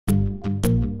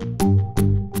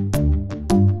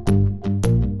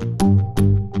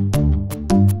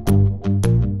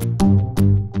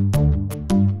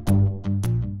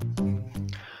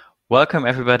welcome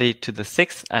everybody to the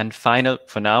sixth and final,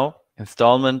 for now,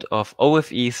 installment of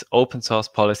OFE's Open Source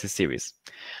Policy Series.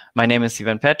 My name is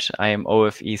Ivan Petsch. I am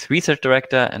OFE's Research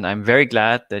Director, and I'm very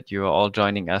glad that you are all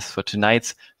joining us for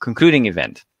tonight's concluding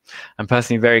event. I'm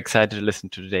personally very excited to listen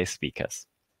to today's speakers.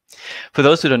 For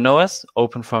those who don't know us,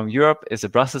 Open Forum Europe is a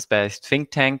Brussels-based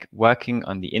think tank working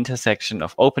on the intersection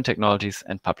of open technologies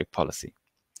and public policy.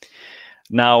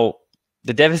 Now,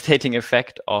 the devastating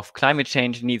effect of climate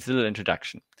change needs little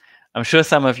introduction. I'm sure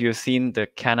some of you have seen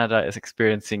that Canada is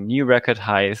experiencing new record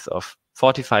highs of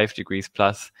 45 degrees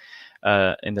plus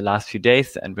in the last few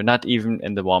days, and we're not even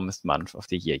in the warmest month of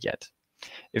the year yet.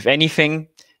 If anything,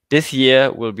 this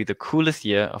year will be the coolest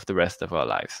year of the rest of our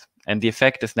lives, and the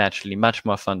effect is naturally much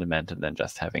more fundamental than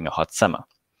just having a hot summer.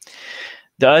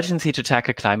 The urgency to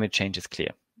tackle climate change is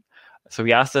clear. So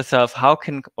we asked ourselves, how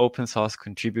can open source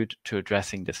contribute to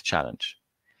addressing this challenge?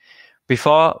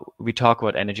 Before we talk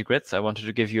about energy grids, I wanted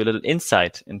to give you a little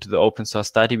insight into the open source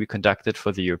study we conducted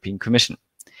for the European Commission.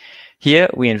 Here,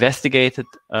 we investigated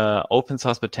open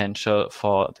source potential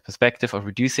for the perspective of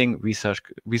reducing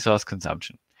resource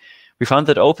consumption. We found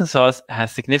that open source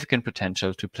has significant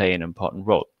potential to play an important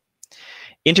role.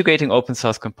 Integrating open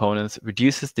source components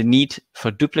reduces the need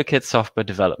for duplicate software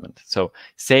development, so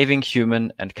saving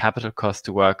human and capital costs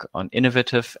to work on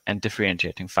innovative and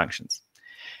differentiating functions.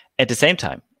 At the same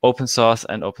time, open source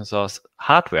and open source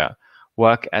hardware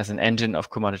work as an engine of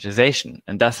commoditization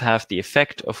and thus have the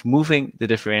effect of moving the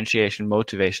differentiation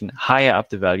motivation higher up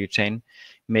the value chain,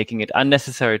 making it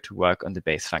unnecessary to work on the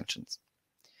base functions.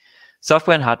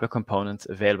 Software and hardware components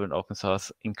available in open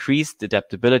source increase the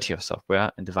adaptability of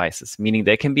software and devices, meaning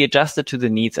they can be adjusted to the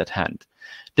needs at hand.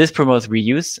 This promotes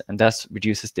reuse and thus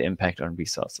reduces the impact on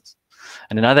resources.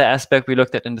 And another aspect we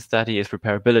looked at in the study is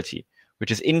repairability, which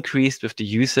is increased with the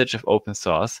usage of open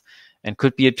source and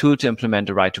could be a tool to implement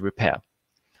a right to repair.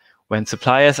 When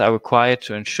suppliers are required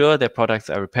to ensure their products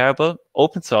are repairable,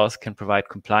 open source can provide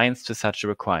compliance to such a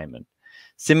requirement.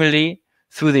 Similarly,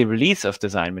 through the release of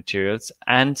design materials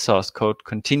and source code,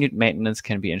 continued maintenance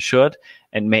can be ensured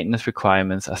and maintenance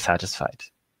requirements are satisfied.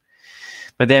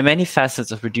 But there are many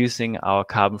facets of reducing our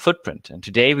carbon footprint, and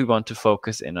today we want to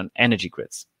focus in on energy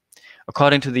grids.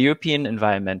 According to the European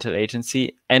Environmental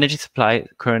Agency, energy supply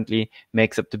currently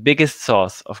makes up the biggest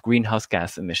source of greenhouse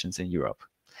gas emissions in Europe.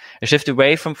 A shift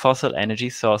away from fossil energy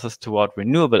sources toward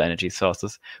renewable energy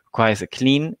sources requires a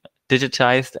clean,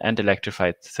 digitized and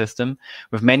electrified system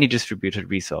with many distributed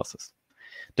resources.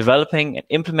 Developing and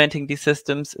implementing these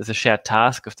systems is a shared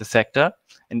task of the sector,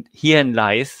 and herein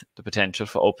lies the potential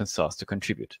for open source to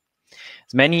contribute.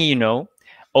 As many of you know,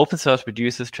 open source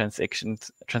reduces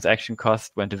transaction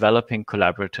costs when developing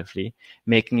collaboratively,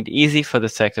 making it easy for the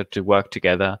sector to work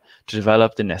together to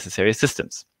develop the necessary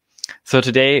systems. So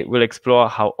today we'll explore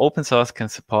how open source can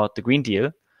support the Green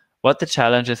Deal, what the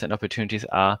challenges and opportunities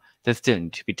are that still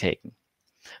need to be taken.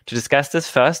 To discuss this,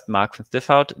 first, Mark van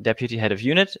Stiffhout, Deputy Head of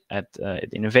Unit at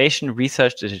Innovation,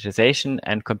 Research, Digitalisation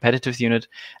and Competitiveness Unit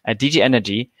at DG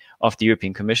Energy of the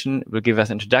European Commission, will give us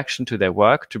an introduction to their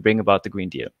work to bring about the Green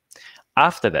Deal.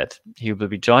 After that, he will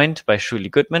be joined by Shuli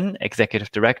Goodman,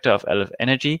 Executive Director of LF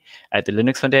Energy at the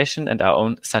Linux Foundation, and our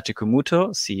own Sachiko Muto,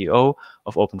 CEO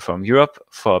of Open Forum Europe,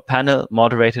 for a panel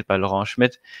moderated by Laurent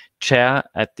Schmidt, Chair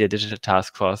at the Digital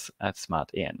Task Force at Smart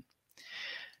EN.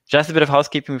 Just a bit of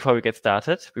housekeeping before we get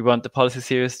started. We want the policy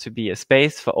series to be a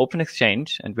space for open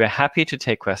exchange, and we're happy to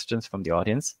take questions from the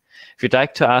audience. If you'd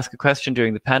like to ask a question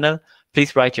during the panel,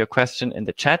 please write your question in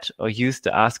the chat or use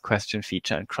the Ask Question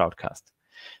feature in Crowdcast.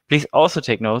 Please also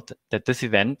take note that this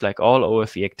event, like all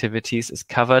OFE activities, is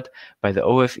covered by the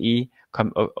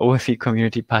OFE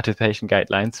Community Participation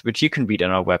Guidelines, which you can read on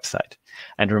our website.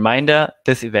 And a reminder,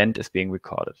 this event is being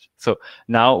recorded. So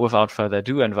now, without further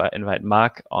ado, I invite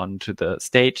Mark onto the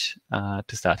stage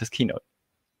to start his keynote.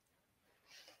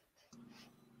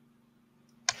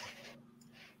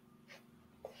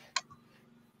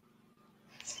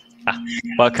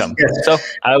 Welcome. Yes. So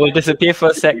I will disappear for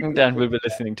a second and we'll be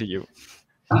listening to you.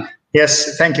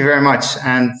 Yes, thank you very much.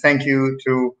 And thank you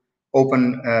to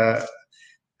Open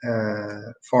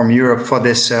Forum Europe for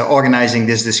this organizing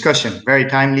this discussion. Very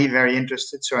timely, very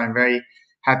interested. So I'm very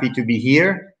happy to be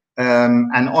here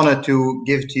and honored to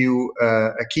give to you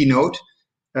a keynote.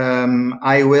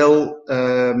 I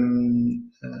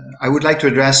would like to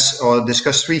address or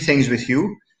discuss three things with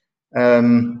you.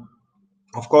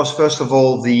 Of course, first of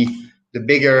all, the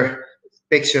bigger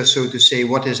picture, so to say,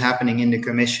 what is happening in the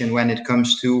Commission when it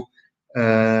comes to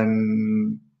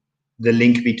the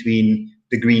link between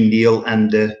the Green Deal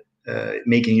and the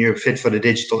making Europe fit for the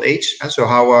digital age. And so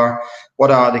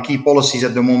what are the key policies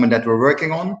at the moment that we're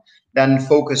working on? then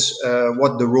focus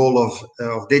what the role of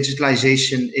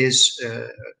digitalization is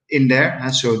in there.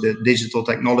 And so the digital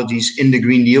technologies in the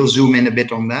Green Deal, zoom in a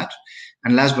bit on that.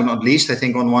 And last but not least, I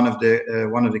think on one of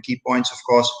the key points, of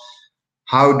course,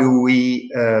 how do we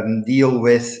deal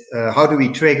with, how do we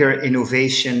trigger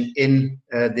innovation in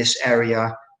this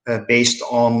area based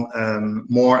on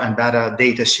more and better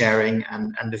data sharing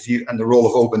and the role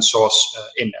of open source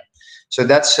in that. So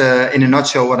that's in a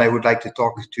nutshell what I would like to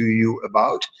talk to you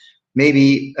about.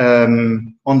 Maybe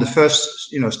on the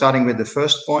first, starting with the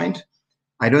first point,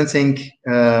 I don't think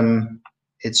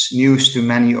it's news to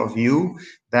many of you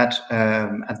that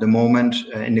at the moment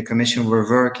in the Commission we're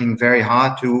working very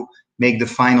hard to make the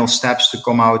final steps to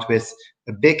come out with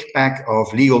a big pack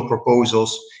of legal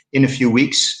proposals in a few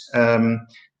weeks.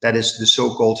 That is the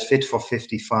so-called Fit for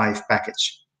 55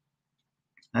 package.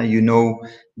 You know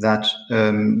that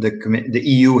the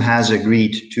EU has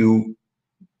agreed to,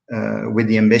 with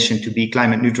the ambition to be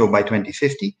climate neutral by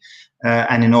 2050.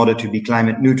 And in order to be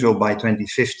climate neutral by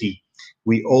 2050,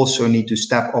 we also need to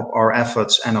step up our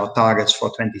efforts and our targets for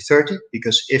 2030,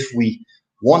 because if we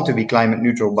want to be climate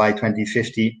neutral by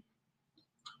 2050,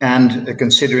 and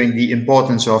considering the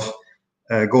importance of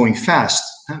going fast,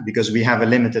 because we have a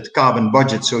limited carbon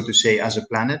budget, so to say, as a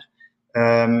planet,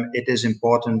 it is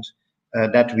important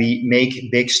that we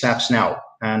make big steps now.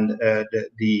 And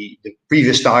the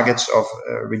previous targets of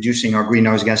reducing our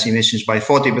greenhouse gas emissions by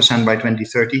 40% by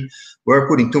 2030 were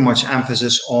putting too much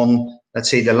emphasis on,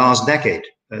 let's say, the last decade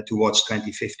towards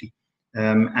 2050.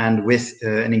 And with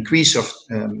an increase of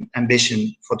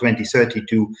ambition for 2030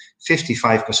 to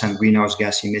 55% greenhouse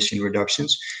gas emission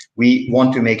reductions, we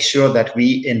want to make sure that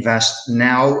we invest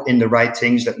now in the right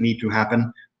things that need to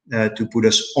happen to put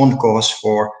us on course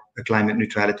for climate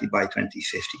neutrality by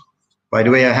 2050. By the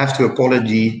way, I have to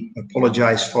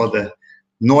apologize for the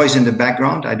noise in the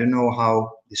background. I don't know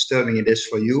how disturbing it is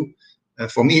for you.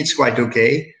 For me, it's quite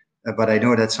okay, but I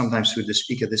know that sometimes with the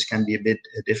speaker, this can be a bit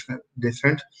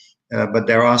different. But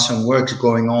there are some works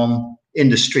going on in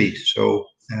the street, so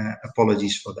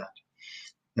apologies for that.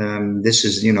 This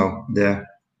is,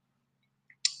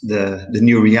 the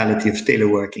new reality of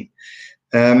teleworking.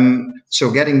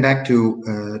 So getting back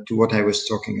to what I was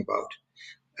talking about.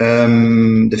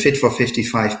 The Fit for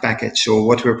 55 package. So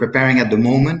what we're preparing at the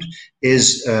moment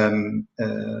is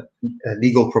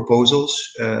legal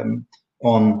proposals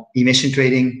on emission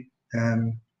trading,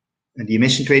 the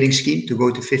emission trading scheme to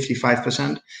go to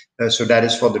 55%. So that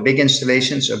is for the big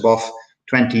installations above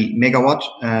 20 megawatt,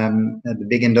 the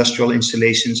big industrial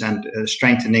installations, and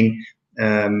strengthening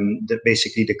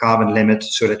basically the carbon limit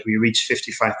so that we reach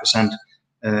 55%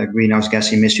 greenhouse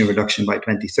gas emission reduction by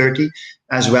 2030,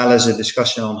 as well as a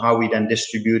discussion on how we then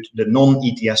distribute the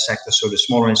non-ETS sector, so the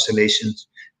smaller installations,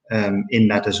 in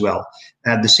that as well.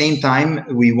 At the same time,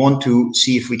 we want to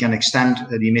see if we can extend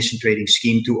the emission trading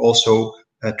scheme to also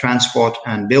transport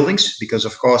and buildings, because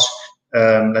of course,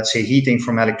 let's say heating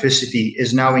from electricity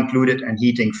is now included and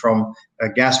heating from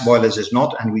gas boilers is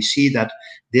not, and we see that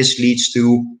this leads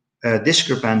to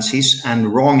discrepancies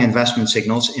and wrong investment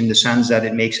signals, in the sense that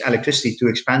it makes electricity too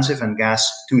expensive and gas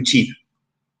too cheap.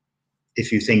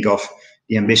 If you think of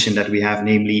the ambition that we have,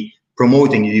 namely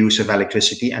promoting the use of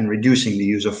electricity and reducing the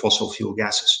use of fossil fuel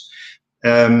gases.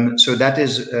 So that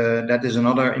is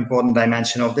another important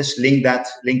dimension of this.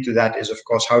 Linked to that is, of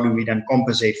course, how do we then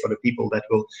compensate for the people that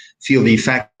will feel the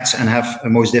effects and have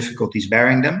most difficulties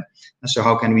bearing them? And so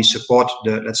how can we support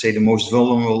let's say, the most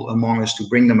vulnerable among us to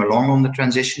bring them along on the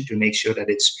transition, to make sure that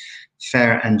it's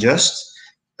fair and just?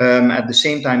 At the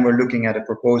same time, we're looking at a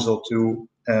proposal to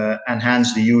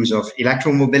enhance the use of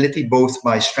electromobility, both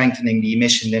by strengthening the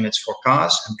emission limits for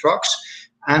cars and trucks,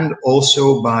 and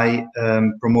also by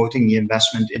promoting the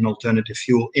investment in alternative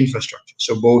fuel infrastructure.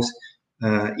 So both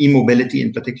e-mobility,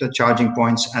 in particular charging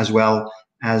points, as well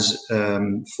as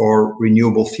for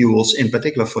renewable fuels, in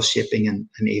particular for shipping and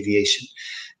aviation.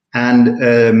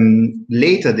 And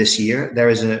later this year, there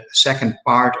is a second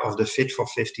part of the Fit for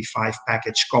 55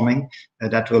 package coming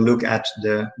that will look at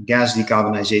the gas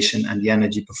decarbonization and the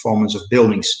energy performance of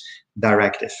buildings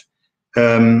directive.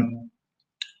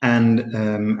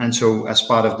 And so as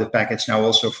part of the package now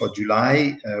also for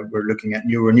July, we're looking at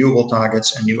new renewable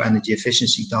targets and new energy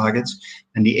efficiency targets.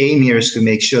 And the aim here is to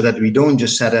make sure that we don't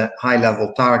just set a high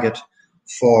level target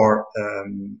for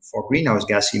greenhouse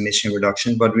gas emission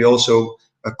reduction, but we also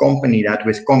accompany that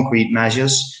with concrete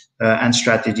measures and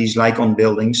strategies, like on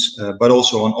buildings, but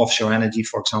also on offshore energy,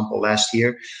 for example, last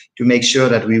year, to make sure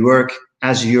that we work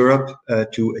as Europe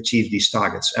to achieve these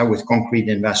targets with concrete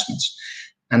investments.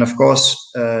 And of course,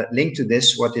 linked to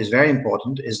this, what is very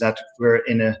important is that we're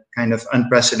in a kind of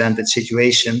unprecedented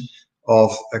situation of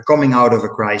coming out of a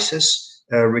crisis,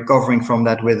 recovering from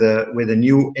that with a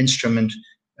new instrument,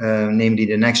 namely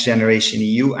the Next Generation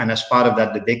EU, and as part of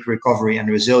that, the big recovery and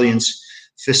resilience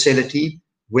facility,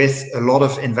 with a lot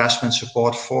of investment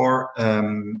support for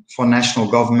national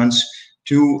governments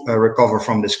to recover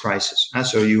from this crisis.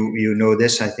 So you know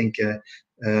this, I think.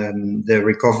 The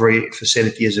recovery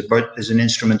facility is an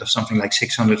instrument of something like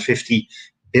 650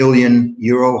 billion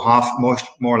euro, more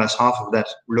or less half of that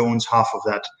loans, half of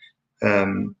that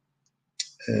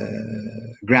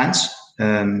grants,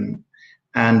 and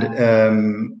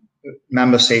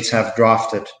member states have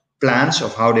drafted plans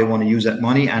of how they want to use that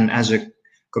money, and as a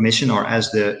Commission or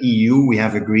as the EU, we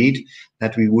have agreed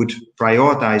that we would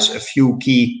prioritize a few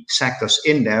key sectors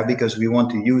in there, because we want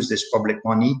to use this public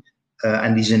money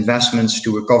and these investments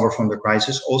to recover from the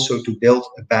crisis, also to build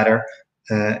a better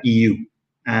EU,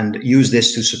 and use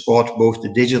this to support both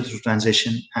the digital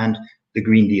transition and the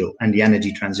Green Deal and the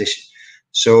energy transition.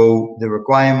 So the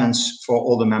requirements for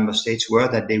all the member states were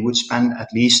that they would spend at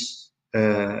least,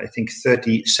 I think,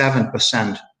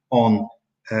 37% on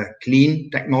clean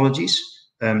technologies.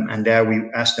 And there we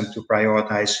asked them to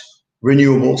prioritize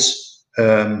renewables,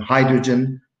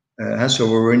 hydrogen, so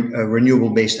a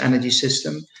renewable-based energy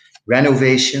system,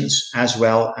 renovations, as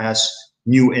well as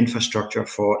new infrastructure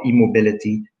for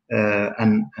e-mobility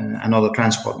and other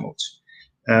transport modes.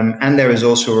 And there is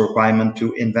also a requirement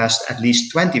to invest at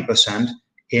least 20%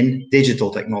 in digital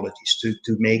technologies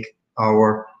to make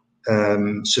our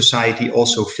society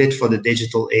also fit for the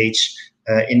digital age,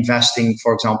 investing,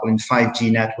 for example, in 5G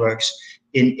networks,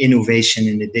 in innovation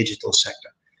in the digital sector.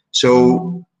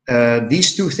 So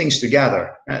these two things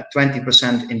together,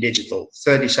 20% in digital,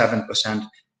 37%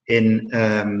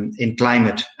 in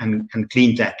climate and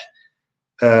clean tech,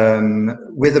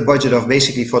 with a budget of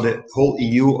basically for the whole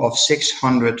EU of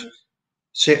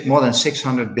more than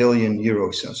 600 billion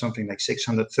euros, so something like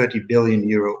 630 billion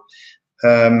euro,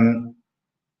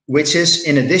 which is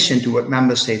in addition to what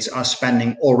member states are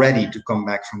spending already to come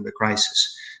back from the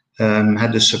crisis.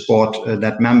 Had the support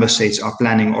that member states are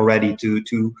planning already to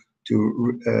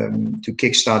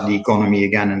kickstart the economy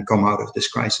again and come out of this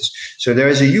crisis. So there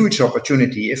is a huge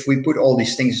opportunity, if we put all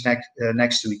these things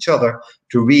next to each other,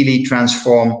 to really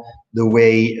transform the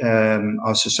way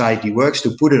our society works,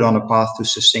 to put it on a path to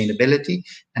sustainability.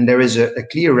 And there is a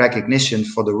clear recognition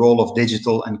for the role of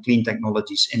digital and clean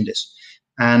technologies in this.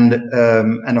 And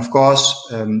of course,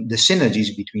 the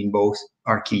synergies between both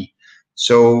are key.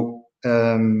 So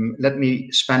let me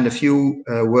spend a few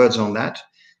words on that.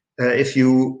 If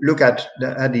you look at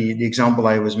the example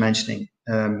I was mentioning,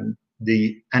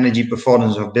 the Energy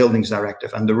Performance of Buildings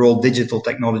Directive and the role digital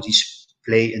technologies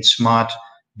play in smart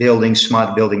building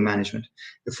management.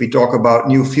 If we talk about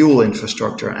new fuel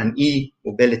infrastructure and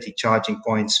e-mobility charging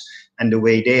points and the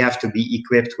way they have to be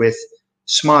equipped with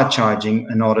smart charging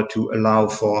in order to allow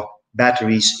for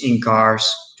batteries in cars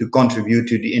to contribute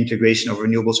to the integration of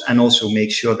renewables, and also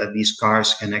make sure that these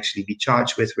cars can actually be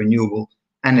charged with renewable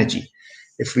energy.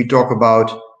 If we talk about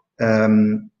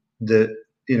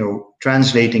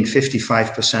translating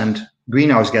 55%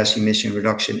 greenhouse gas emission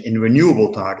reduction in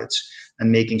renewable targets, and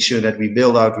making sure that we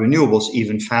build out renewables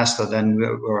even faster than we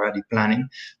were already planning.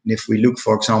 And if we look,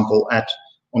 for example, at,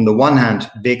 on the one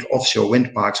hand, big offshore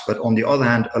wind parks, but on the other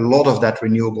hand, a lot of that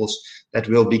renewables that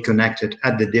will be connected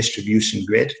at the distribution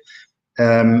grid.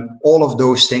 All of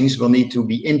those things will need to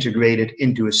be integrated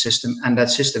into a system, and that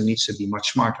system needs to be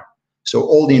much smarter. So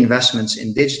all the investments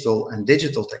in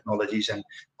digital technologies and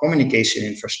communication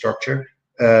infrastructure,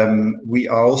 we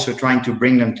are also trying to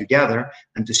bring them together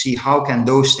and to see how can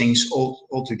those things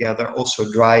all together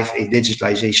also drive a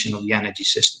digitalization of the energy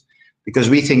system. Because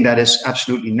we think that is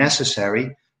absolutely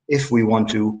necessary if we want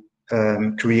to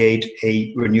create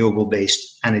a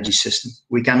renewable-based energy system.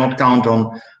 We cannot count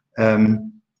on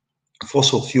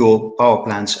fossil fuel power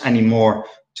plants anymore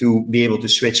to be able to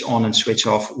switch on and switch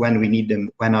off when we need them,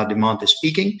 when our demand is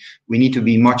peaking. We need to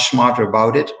be much smarter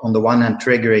about it. On the one hand,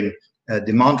 triggering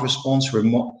demand response,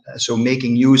 so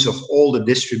making use of all the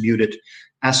distributed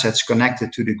assets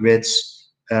connected to the grids,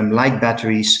 like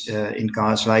batteries in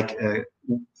cars, like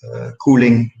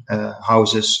cooling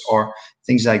houses or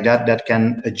things like that, that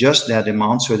can adjust their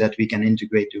demand so that we can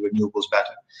integrate the renewables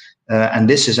better. And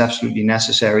this is absolutely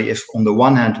necessary if, on the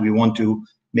one hand, we want to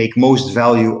make most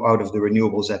value out of the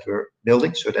renewables that we're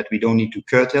building so that we don't need to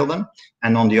curtail them.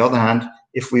 And on the other hand,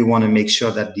 if we want to make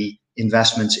sure that the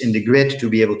investments in the grid to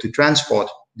be able to transport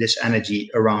this energy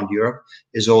around Europe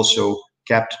is also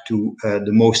kept to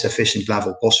the most efficient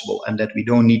level possible, and that we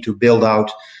don't need to build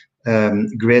out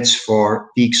grids for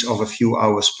peaks of a few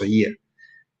hours per year.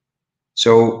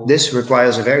 So this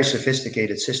requires a very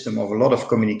sophisticated system of a lot of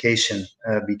communication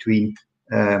between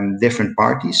different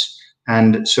parties.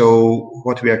 And so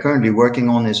what we are currently working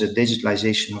on is a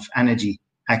digitalization of energy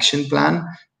action plan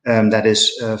that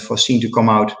is foreseen to come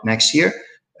out next year,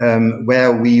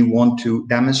 where we want to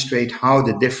demonstrate how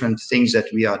the different things that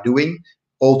we are doing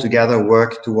all together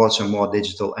work towards a more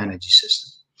digital energy system.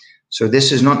 So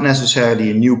this is not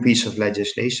necessarily a new piece of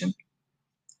legislation.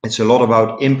 It's a lot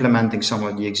about implementing some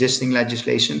of the existing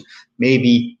legislation,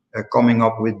 maybe coming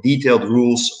up with detailed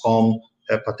rules on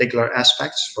particular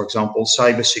aspects, for example,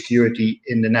 cybersecurity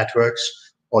in the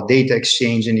networks or data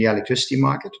exchange in the electricity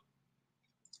market,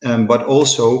 but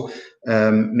also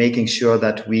making sure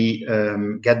that we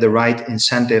get the right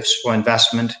incentives for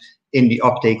investment in the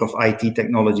uptake of IT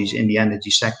technologies in the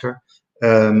energy sector,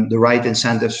 the right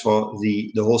incentives for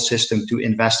the whole system to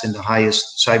invest in the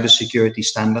highest cybersecurity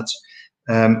standards,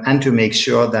 and to make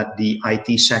sure that the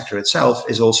IT sector itself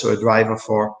is also a driver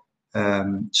for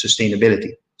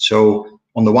sustainability. So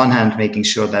on the one hand, making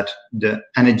sure that the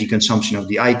energy consumption of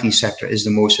the IT sector is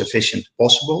the most efficient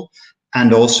possible,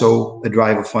 and also a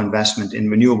driver for investment in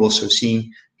renewables. So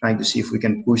trying to see if we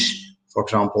can push, for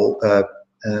example,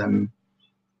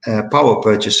 power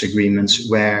purchase agreements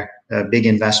where big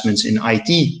investments in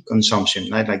IT consumption,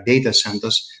 right, like data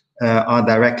centers, are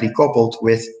directly coupled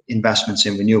with investments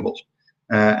in renewables.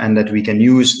 And that we can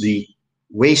use the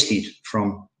waste heat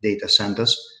from data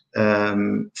centers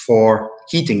for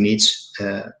heating needs,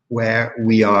 where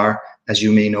we are, as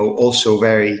you may know, also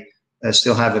very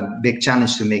still have a big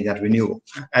challenge to make that renewable.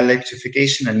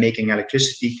 Electrification and making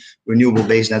electricity renewable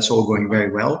based, that's all going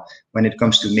very well. When it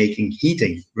comes to making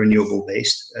heating renewable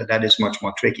based, that is much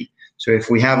more tricky. So if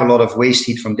we have a lot of waste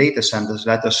heat from data centers,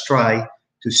 let us try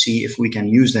to see if we can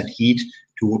use that heat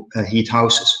to heat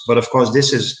houses. But of course,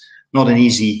 this is not an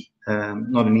easy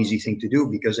thing to do,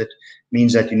 because it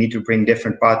means that you need to bring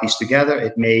different parties together.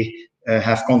 It may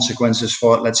have consequences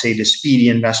for, let's say, the speedy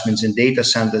investments in data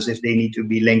centers if they need to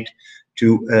be linked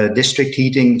to district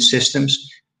heating systems.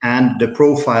 And the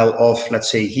profile of, let's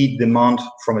say, heat demand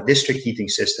from a district heating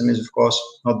system is, of course,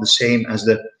 not the same as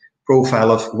the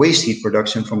profile of waste heat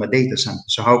production from a data center.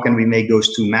 So how can we make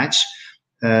those two match?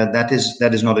 That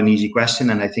is not an easy question.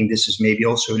 And I think this is maybe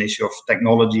also an issue of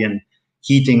technology and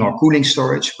heating or cooling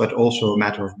storage, but also a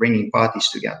matter of bringing parties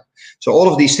together. So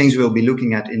all of these things we'll be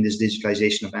looking at in this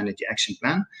digitalization of energy action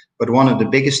plan. But one of the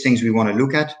biggest things we want to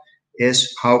look at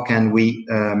is how can we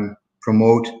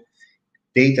promote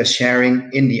data sharing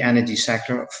in the energy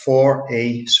sector for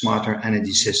a smarter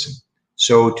energy system.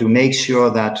 So to make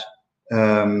sure that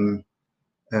the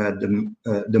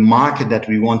market that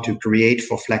we want to create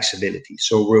for flexibility,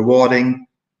 so rewarding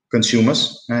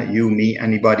consumers, you, me,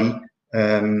 anybody,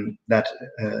 that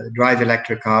drive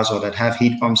electric cars or that have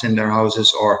heat pumps in their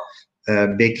houses, or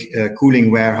big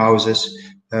cooling warehouses,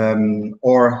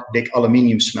 or big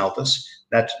aluminium smelters,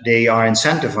 that they are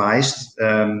incentivized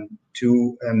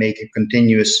to make a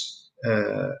continuous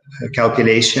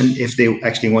calculation if they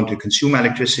actually want to consume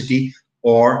electricity,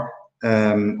 or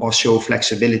show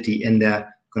flexibility in their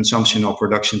consumption or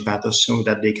production patterns, so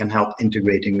that they can help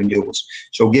integrating renewables.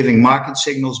 So giving market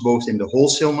signals both in the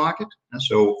wholesale market,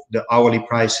 so the hourly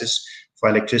prices for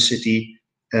electricity,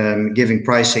 giving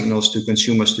price signals to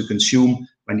consumers to consume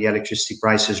when the electricity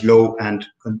price is low, and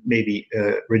maybe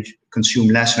consume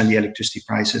less when the electricity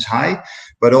price is high,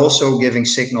 but also giving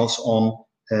signals on,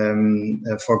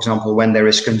 for example, when there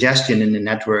is congestion in the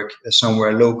network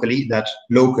somewhere locally, that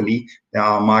locally there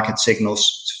are market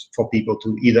signals for people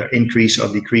to either increase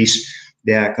or decrease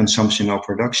their consumption or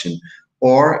production,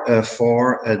 or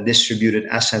for distributed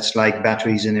assets like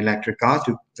batteries in electric cars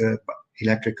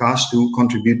to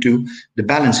contribute to the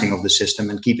balancing of the system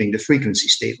and keeping the frequency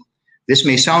stable. This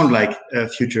may sound like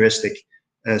futuristic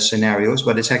scenarios,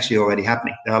 but it's actually already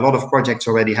happening. There are a lot of projects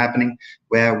already happening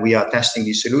where we are testing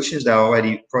these solutions. There are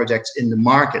already projects in the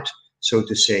market, so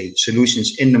to say,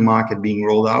 solutions in the market being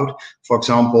rolled out. For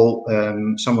example,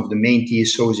 some of the main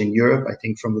TSOs in Europe, I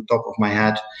think from the top of my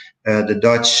head, the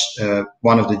Dutch,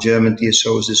 one of the German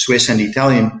TSOs, the Swiss and the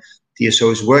Italian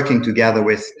TSOs, working together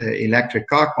with electric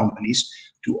car companies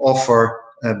to offer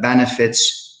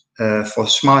benefits for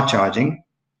smart charging,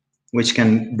 which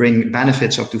can bring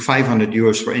benefits up to 500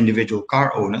 euros for individual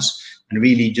car owners, and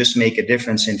really just make a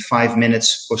difference in 5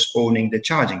 minutes postponing the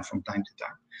charging from time to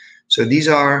time. So these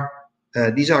are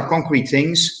concrete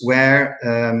things where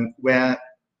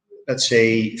let's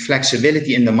say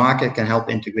flexibility in the market can help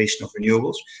integration of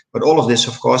renewables. But all of this,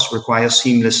 of course, requires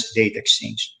seamless data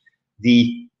exchange.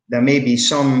 The there may be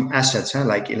some assets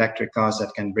like electric cars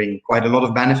that can bring quite a lot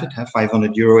of benefit.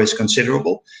 €500 is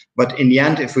considerable. But in the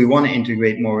end, if we want to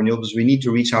integrate more renewables, we need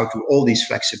to reach out to all these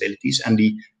flexibilities, and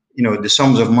the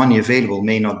sums of money available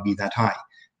may not be that high.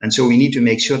 And so we need to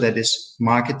make sure that this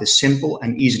market is simple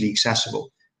and easily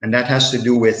accessible. And that has to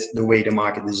do with the way the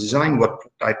market is designed, what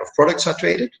type of products are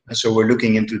traded. And so we're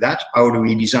looking into that. How do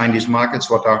we design these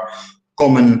markets? What are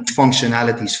common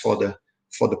functionalities for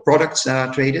the products that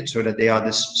are traded, so that they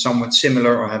are somewhat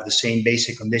similar or have the same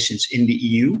basic conditions in the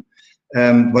EU,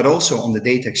 but also on the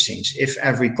data exchange. If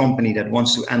every company that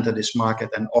wants to enter this market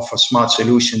and offer smart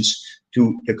solutions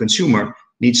to the consumer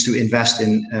needs to invest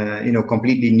in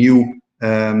completely new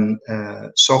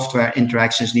software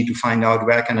interactions, need to find out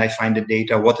where can I find the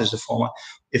data, what is the format.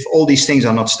 If all these things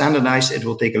are not standardized, it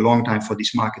will take a long time for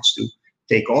these markets to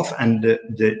take off, and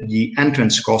the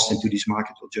entrance cost into these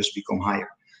markets will just become higher.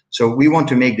 So we want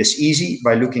to make this easy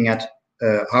by looking at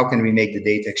how can we make the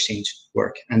data exchange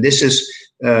work. And this is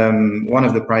one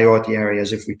of the priority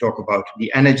areas if we talk about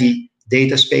the energy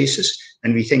data spaces.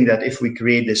 And we think that if we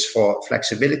create this for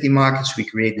flexibility markets, we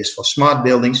create this for smart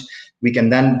buildings, we can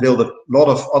then build a lot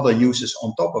of other uses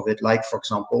on top of it, like, for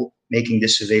example, making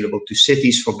this available to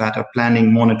cities for better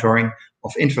planning, monitoring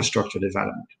of infrastructure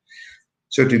development.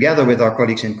 So together with our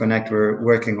colleagues in Connect, we're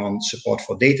working on support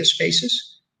for data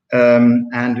spaces.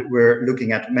 And we're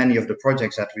looking at many of the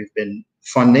projects that we've been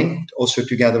funding, also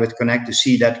together with Connect, to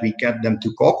see that we get them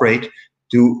to cooperate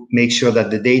to make sure that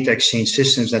the data exchange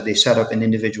systems that they set up in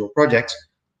individual projects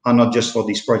are not just for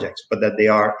these projects, but that they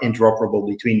are interoperable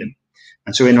between them.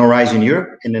 And so in Horizon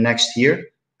Europe, in the next year,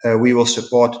 we will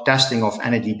support testing of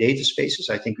energy data spaces.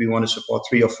 I think we want to support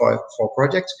 3 or 4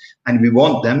 projects, and we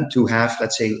want them to have,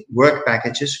 let's say, work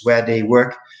packages where they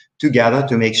work together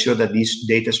to make sure that these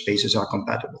data spaces are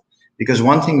compatible. Because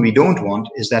one thing we don't want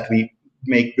is that we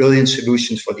make brilliant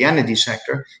solutions for the energy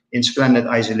sector in splendid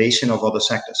isolation of other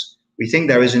sectors. We think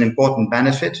there is an important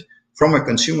benefit from a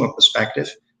consumer perspective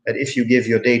that if you give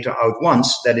your data out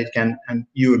once, that it can, and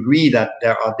you agree that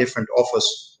there are different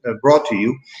offers brought to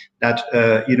you, that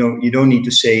you don't need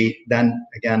to say then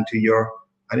again to your,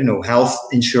 health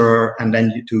insurer and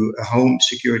then to a home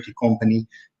security company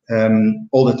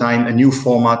all the time, a new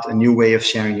format, a new way of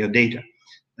sharing your data.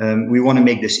 We want to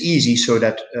make this easy so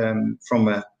that from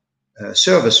a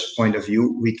service point of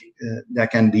view, there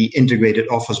can be integrated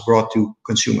offers brought to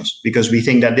consumers, because we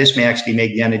think that this may actually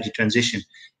make the energy transition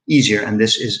easier, and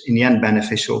this is in the end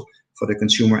beneficial for the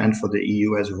consumer and for the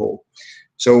EU as a whole.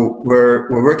 So we're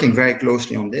working very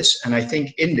closely on this, and I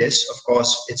think in this, of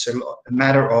course, it's a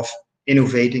matter of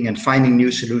innovating and finding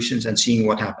new solutions and seeing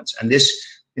what happens. And this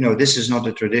is not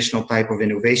a traditional type of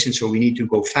innovation, so we need to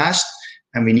go fast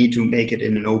and we need to make it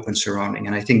in an open surrounding.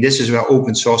 And I think this is where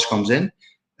open source comes in.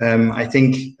 I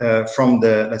think from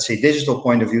the, let's say, digital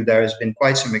point of view, there has been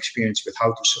quite some experience with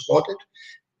how to support it.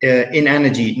 In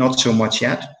energy, not so much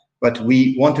yet, but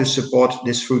we want to support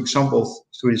this, for example,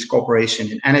 through this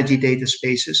cooperation in energy data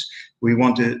spaces. We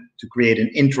want to create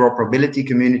an interoperability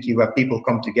community where people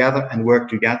come together and work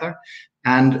together.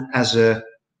 And as a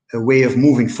way of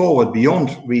moving forward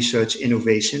beyond research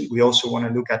innovation, we also want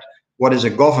to look at what is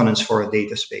a governance for a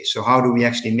data space. So how do we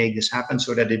actually make this happen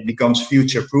so that it becomes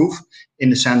future-proof, in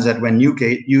the sense that when new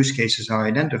use cases are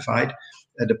identified,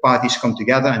 the parties come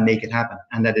together and make it happen,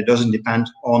 and that it doesn't depend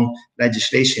on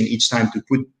legislation each time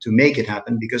to make it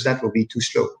happen, because that will be too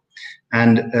slow.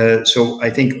 And so I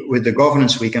think with the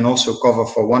governance, we can also cover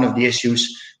for one of the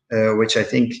issues which I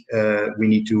think we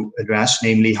need to address,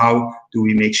 namely how do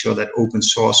we make sure that open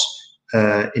source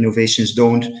innovations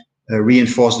don't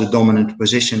reinforce the dominant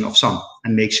position of some,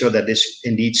 and make sure that this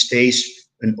indeed stays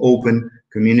an open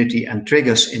community and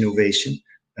triggers innovation,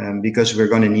 because we're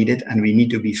going to need it, and we need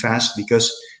to be fast,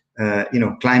 because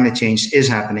climate change is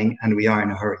happening and we are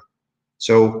in a hurry.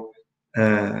 So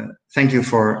thank you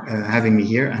for having me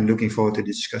here, and looking forward to the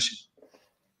discussion.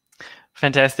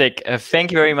 Fantastic.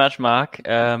 Thank you very much, Mark.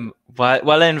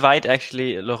 While I invite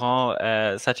actually Laurent,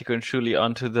 Sachiko, and Shuli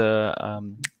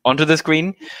onto the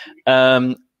screen,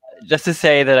 just to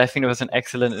say that I think it was an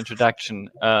excellent introduction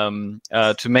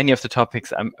to many of the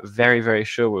topics I'm very, very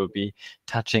sure we'll be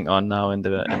touching on now in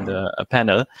the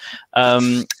panel.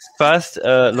 First,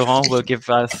 Laurent will give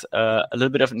us a little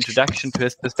bit of an introduction to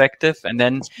his perspective, and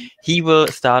then he will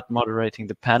start moderating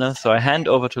the panel. So I hand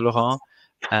over to Laurent,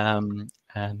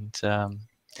 and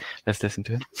let's listen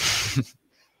to him.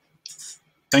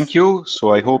 Thank you.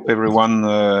 So I hope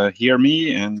everyone hear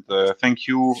me, and thank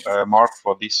you, Mark,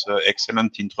 for this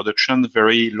excellent introduction.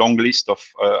 Very long list of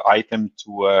items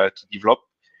to develop.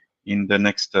 in the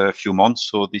next few months.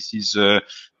 So this is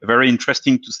very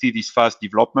interesting to see this fast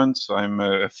development. I'm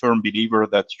a firm believer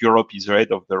that Europe is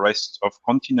ahead of the rest of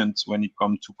continents when it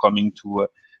comes to coming to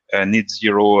net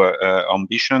zero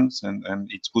ambitions, and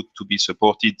it's good to be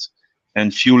supported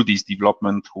and fuel this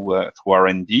development through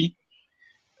R&D.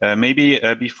 Maybe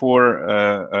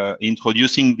before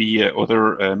introducing the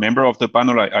other member of the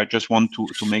panel, I just want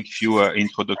to make a few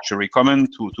introductory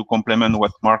comments to complement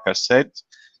what Mark has said.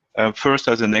 First,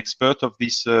 as an expert of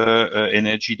this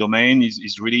energy domain,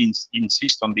 is really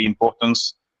insist on the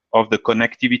importance of the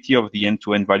connectivity of the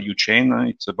end-to-end value chain.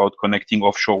 It's about connecting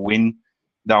offshore wind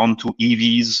down to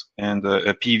EVs and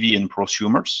PV and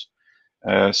prosumers.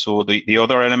 So the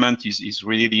other element is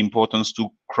really the importance to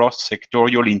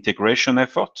cross-sectorial integration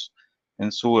efforts.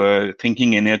 And so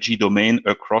thinking energy domain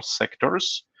across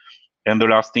sectors. And the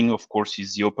last thing, of course,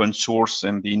 is the open source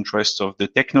and the interest of the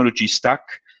technology stack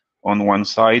on one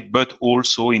side, but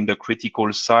also in the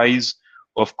critical size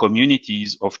of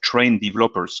communities of trained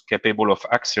developers capable of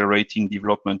accelerating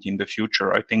development in the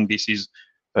future. I think this is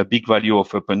a big value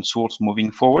of open source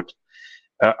moving forward.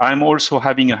 I'm also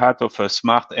having a hat of a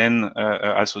Smart N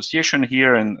association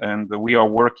here, and we are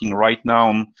working right now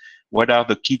on what are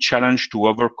the key challenges to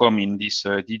overcome in this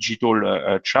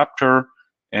digital chapter.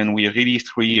 And we really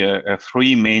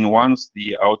three main ones.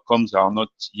 The outcomes are not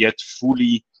yet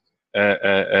fully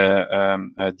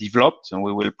developed, and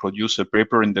we will produce a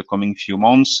paper in the coming few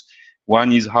months.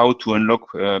 One is how to unlock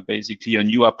basically a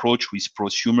new approach with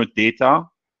prosumer data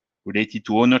related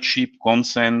to ownership,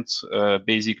 consent,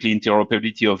 basically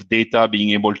interoperability of data, being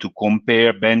able to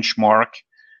compare, benchmark,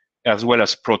 as well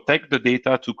as protect the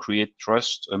data to create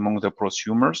trust among the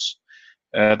prosumers.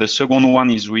 The second one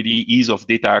is really ease of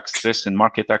data access and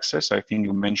market access. I think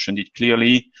you mentioned it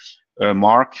clearly,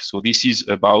 Mark. So this is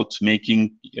about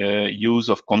making use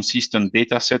of consistent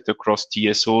data set across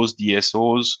TSOs,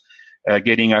 DSOs,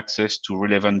 getting access to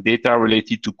relevant data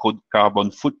related to carbon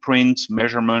footprint,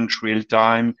 measurement,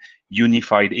 real-time,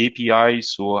 unified API.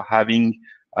 So having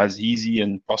as easy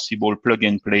and possible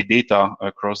plug-and-play data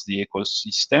across the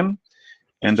ecosystem.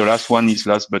 And the last one is,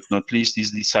 last but not least,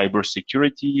 is the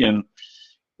cybersecurity. And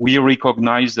we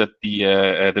recognize that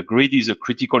the grid is a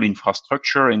critical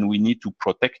infrastructure, and we need to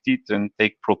protect it and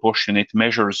take proportionate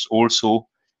measures also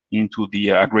into the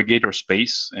aggregator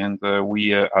space. And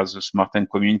we, as a Smart N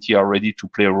community, are ready to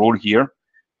play a role here,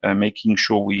 making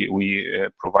sure we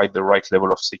provide the right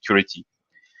level of security.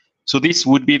 So this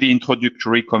would be the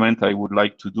introductory comment I would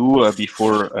like to do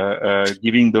before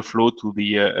giving the floor to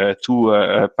the two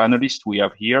panelists we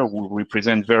have here, who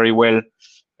represent very well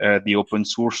the open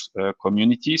source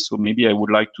community. So maybe I would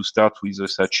like to start with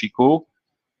Sachiko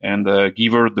and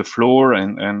give her the floor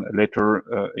and let her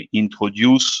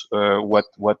introduce what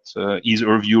is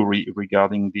her view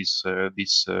regarding this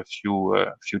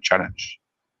few challenge.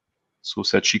 So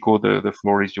Sachiko, the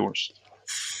floor is yours.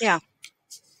 Yeah.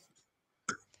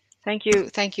 Thank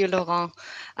you, Laurent.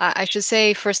 I should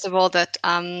say, first of all, that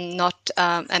I'm not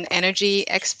an energy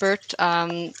expert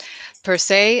per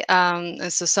se,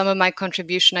 and so some of my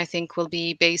contribution, I think, will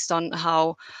be based on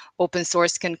how open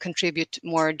source can contribute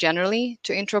more generally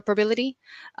to interoperability,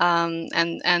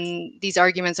 and these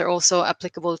arguments are also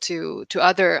applicable to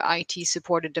other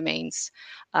IT-supported domains,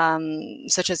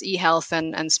 such as e-health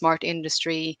and smart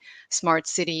industry, smart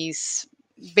cities,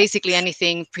 basically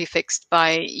anything prefixed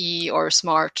by E or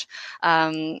smart,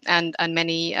 and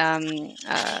many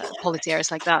policy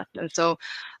areas like that. And so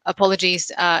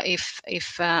apologies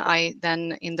if I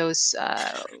then in those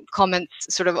comments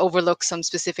sort of overlook some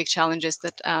specific challenges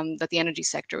that that the energy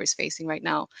sector is facing right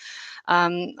now.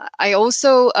 I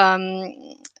also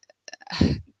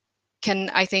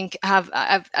can, I think, have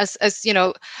as you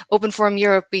know, Open Forum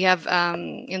Europe, we have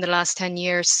in the last 10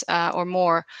 years or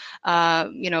more,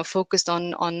 you know, focused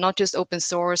on not just open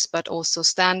source but also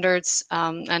standards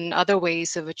and other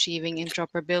ways of achieving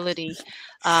interoperability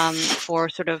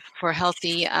for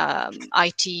healthy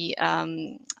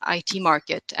IT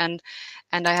market, and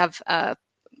I have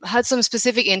had some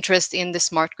specific interest in the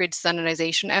smart grid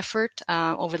standardization effort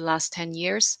over the last 10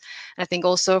 years. I think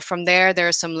also from there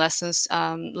are some lessons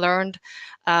learned,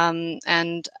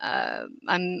 and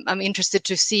I'm interested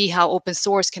to see how open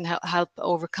source can help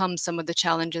overcome some of the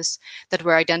challenges that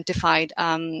were identified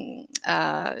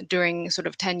during sort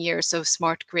of 10 years of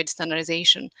smart grid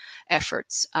standardization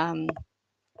efforts.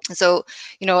 So,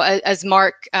 you know, as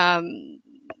Mark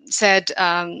said,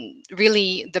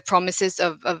 really the promises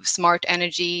of smart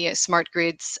energy, smart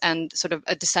grids, and sort of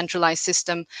a decentralized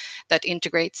system that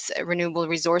integrates renewable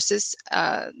resources.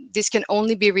 This can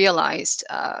only be realized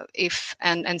if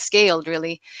and scaled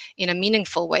really in a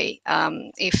meaningful way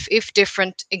if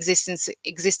different existing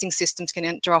systems can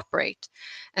interoperate.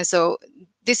 And so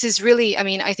this is really, I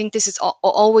mean, I think this is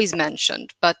always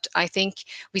mentioned, but I think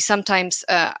we sometimes,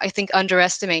 I think,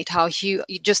 underestimate how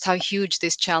huge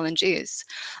this challenge is.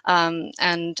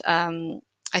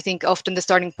 I think often the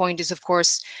starting point is, of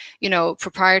course,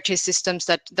 proprietary systems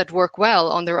that work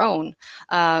well on their own,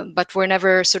 but were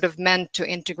never sort of meant to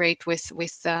integrate with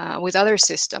other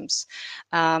systems.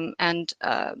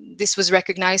 This was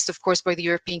recognized, of course, by the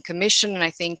European Commission, and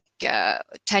I think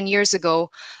 10 years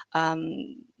ago,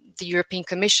 the European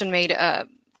Commission made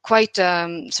quite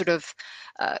a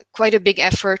big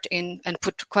effort and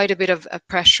put quite a bit of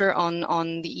pressure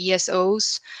on the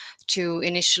ESOs to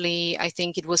initially, I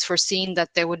think it was foreseen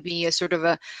that there would be a sort of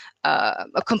a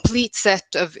complete set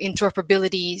of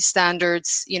interoperability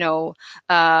standards,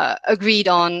 agreed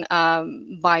on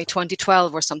by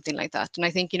 2012 or something like that. And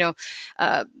I think,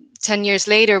 10 years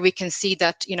later, we can see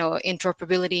that,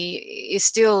 interoperability is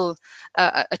still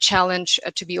a challenge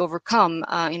to be overcome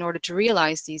in order to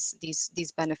realize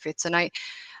these benefits. And I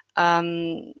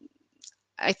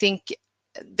think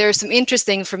there's some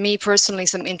interesting, for me personally,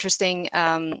 some interesting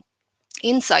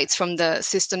insights from the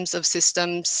systems of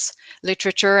systems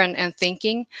literature and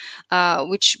thinking,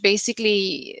 which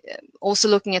basically also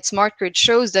looking at smart grid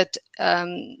shows that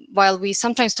while we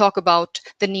sometimes talk about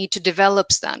the need to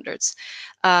develop standards,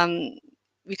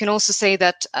 we can also say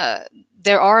that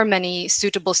there are many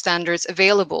suitable standards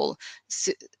available.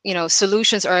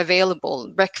 Solutions are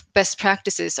available, best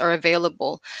practices are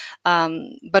available,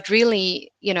 but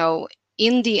really,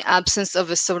 in the absence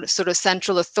of a sort of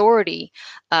central authority,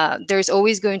 there's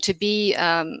always going to be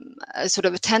a sort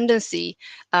of a tendency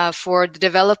for the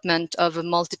development of a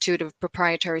multitude of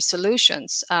proprietary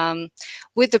solutions,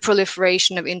 with the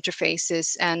proliferation of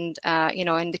interfaces and,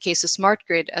 in the case of smart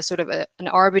grid, a sort of an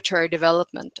arbitrary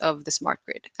development of the smart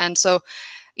grid. And so,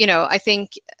 I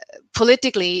think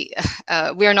politically,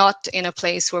 we are not in a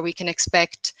place where we can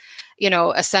expect,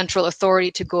 a central authority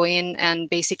to go in and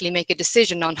basically make a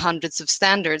decision on hundreds of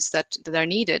standards that are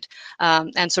needed,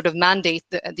 and sort of mandate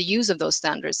the use of those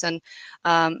standards. And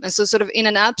so sort of in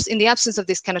the absence of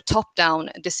this kind of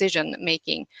top-down decision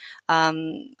making,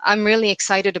 I'm really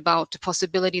excited about the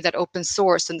possibility that open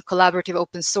source and collaborative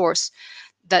open source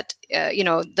that,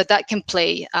 that can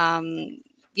play,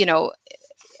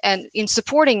 and in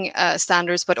supporting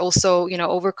standards, but also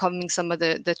overcoming some of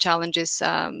the challenges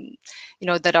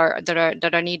that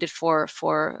are needed for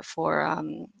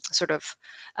sort of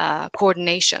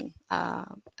coordination,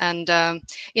 and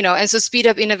so speed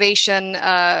up innovation,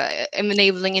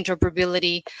 enabling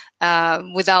interoperability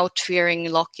without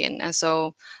fearing lock-in. And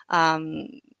so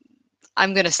I'm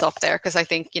going to stop there because I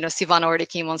think Sivan already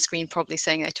came on screen probably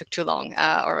saying I took too long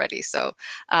already. So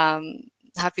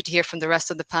happy to hear from the rest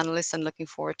of the panelists and looking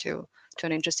forward to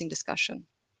an interesting discussion.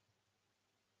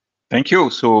 Thank you.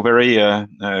 So very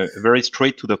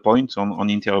straight to the point on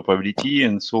interoperability.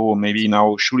 And so maybe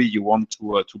now, Shuli, you want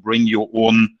to bring your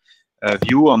own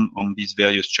view on these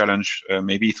various challenges,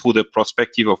 maybe through the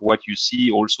perspective of what you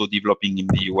see also developing in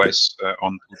the US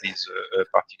onto this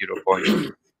particular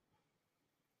point.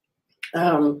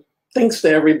 Thanks to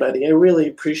everybody. I really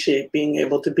appreciate being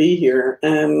able to be here.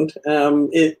 And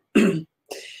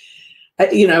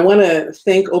I want to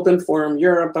thank Open Forum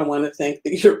Europe. I want to thank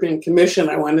the European Commission.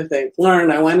 I want to thank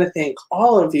Lauren. I want to thank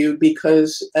all of you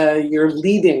because you're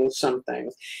leading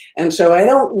something. And so I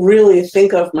don't really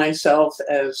think of myself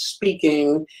as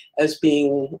speaking as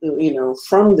being,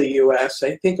 from the US.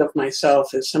 I think of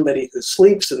myself as somebody who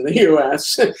sleeps in the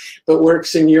US, but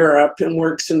works in Europe and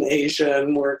works in Asia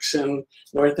and works in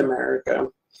North America.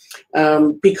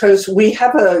 Because we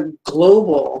have a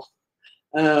global,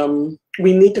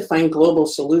 we need to find global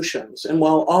solutions. And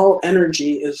while all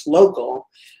energy is local,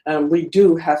 we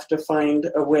do have to find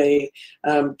a way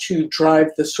to drive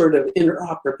the sort of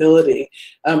interoperability.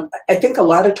 I think a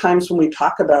lot of times when we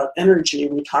talk about energy,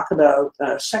 we talk about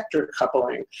sector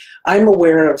coupling. I'm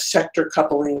aware of sector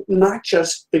coupling, not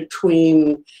just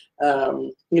between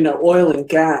oil and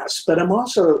gas, but I'm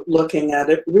also looking at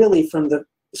it really from the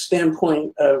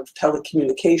standpoint of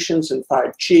telecommunications and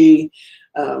 5G,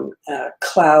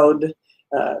 cloud,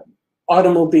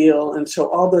 automobile, and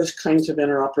so all those kinds of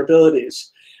interoperabilities.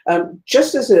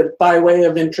 Just as by way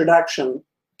of introduction,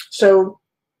 so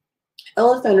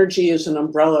LF Energy is an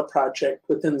umbrella project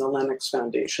within the Linux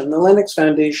Foundation. The Linux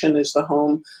Foundation is the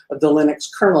home of the Linux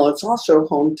kernel. It's also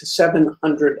home to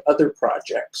 700 other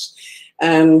projects.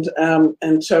 And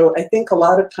so I think a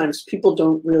lot of times people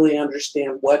don't really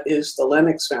understand what is the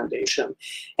Linux Foundation.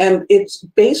 And it's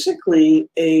basically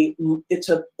it's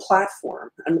a platform.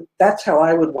 I mean, that's how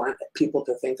I would want people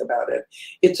to think about it.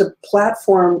 It's a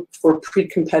platform for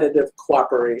pre-competitive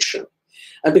cooperation.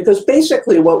 Because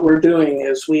basically what we're doing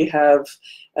is we have,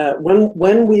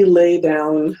 when we lay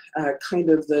down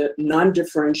kind of the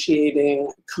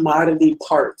non-differentiating commodity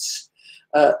parts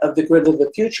of the grid of the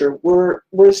future, we're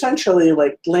essentially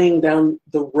like laying down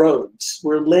the roads.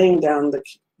 We're laying down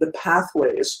the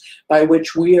pathways by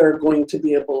which we are going to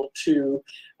be able to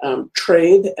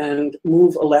trade and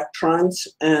move electrons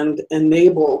and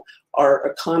enable our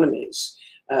economies.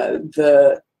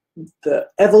 The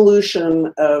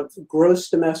evolution of gross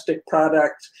domestic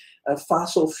product,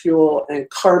 fossil fuel, and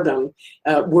carbon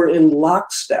were in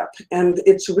lockstep. And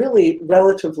it's really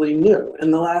relatively new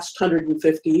in the last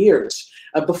 150 years.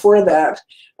 Before that,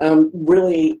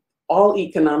 really all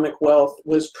economic wealth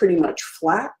was pretty much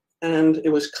flat, and it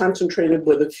was concentrated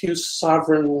with a few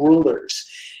sovereign rulers.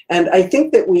 And I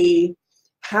think that we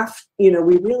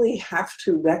really have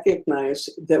to recognize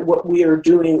that what we are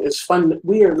doing is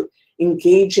we are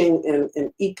engaging in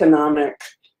an economic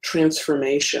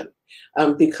transformation,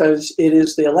 because it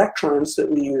is the electrons that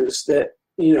we use that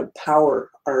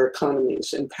power our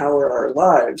economies and power our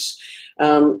lives,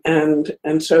 and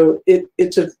so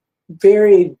it's a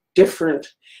very different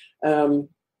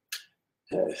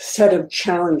set of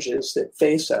challenges that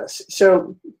face us.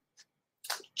 So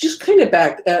just kind of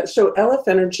back, so LF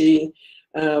Energy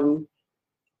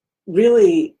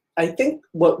really, I think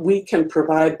what we can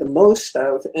provide the most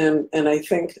of, and I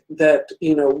think that,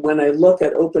 when I look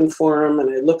at Open Forum and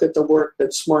I look at the work that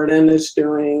SmartN is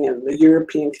doing and the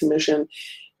European Commission,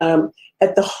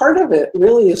 at the heart of it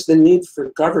really is the need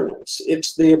for governance.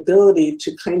 It's the ability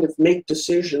to kind of make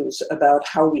decisions about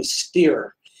how we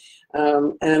steer.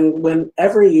 And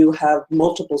whenever you have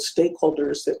multiple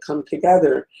stakeholders that come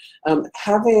together,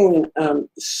 having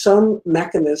some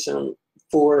mechanism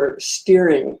for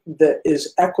steering that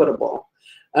is equitable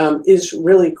is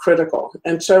really critical.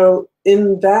 And so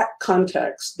in that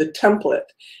context, the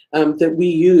template that we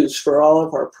use for all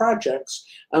of our projects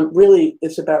really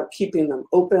is about keeping them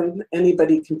open.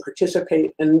 Anybody can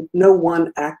participate, and no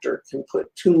one actor can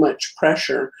put too much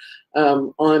pressure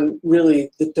on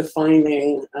really the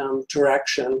defining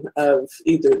direction of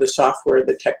either the software or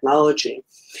the technology.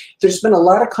 There's been a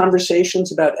lot of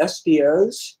conversations about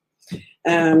SDOs.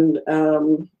 And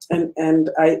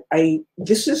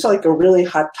this is like a really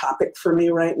hot topic for me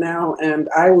right now, and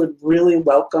I would really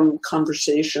welcome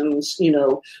conversations,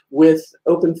 with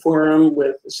Open Forum,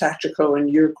 with Sachiko and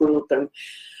your group, and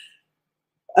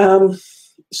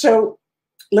so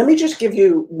let me just give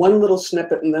you one little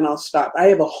snippet, and then I'll stop. I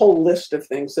have a whole list of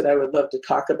things that I would love to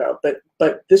talk about,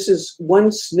 but this is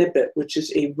one snippet, which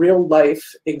is a real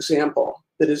life example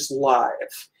that is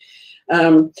live.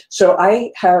 So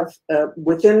I have,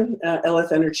 within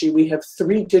LF Energy, we have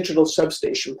 3 digital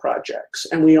substation projects.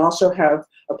 And we also have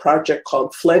a project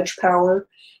called Fledge Power,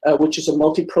 which is a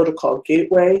multi-protocol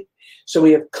gateway. So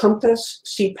we have Compass,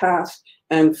 CPath,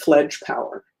 and Fledge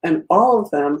Power. And all of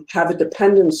them have a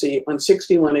dependency on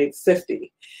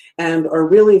 61850 and are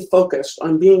really focused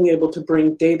on being able to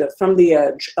bring data from the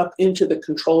edge up into the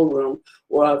control room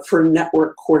for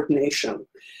network coordination.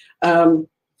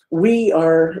 We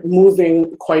are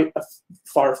moving quite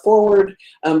far forward,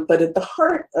 but at the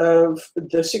heart of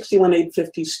the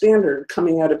 61850 standard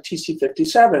coming out of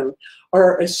TC57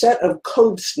 are a set of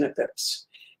code snippets.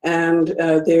 And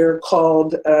they're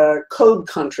called code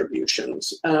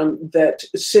contributions that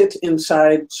sit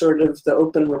inside sort of the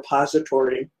open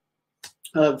repository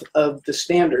of the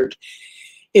standard.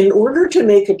 In order to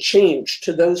make a change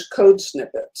to those code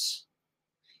snippets,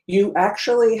 you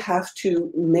actually have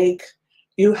to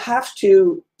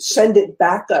send it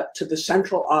back up to the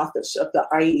central office of the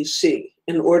IEC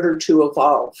in order to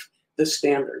evolve the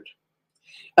standard,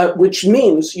 which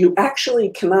means you actually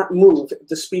cannot move at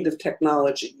the speed of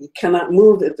technology. You cannot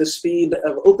move at the speed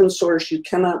of open source. You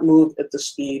cannot move at the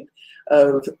speed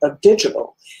of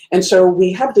digital. And so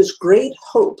we have this great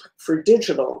hope for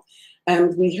digital,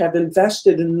 and we have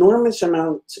invested enormous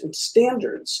amounts in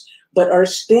standards, but our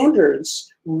standards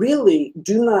really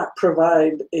do not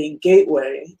provide a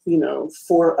gateway,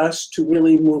 for us to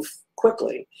really move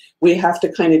quickly. We have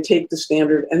to kind of take the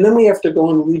standard, and then we have to go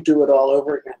and redo it all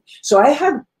over again. So I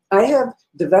have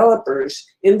developers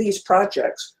in these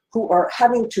projects who are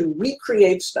having to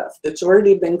recreate stuff that's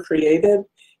already been created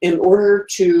in order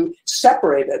to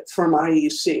separate it from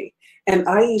IEC. And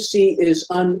IEC is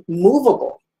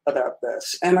unmovable about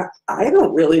this. And I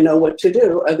don't really know what to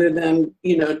do other than,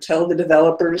 you know, tell the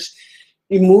developers,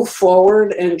 you move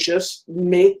forward and just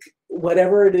make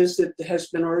whatever it is that has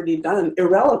been already done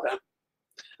irrelevant,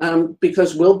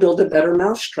 because we'll build a better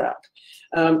mousetrap.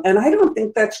 And I don't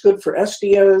think that's good for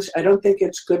SDOs. I don't think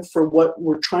it's good for what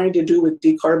we're trying to do with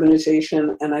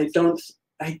decarbonization. And I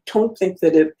don't think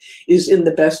that it is in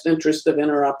the best interest of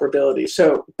interoperability.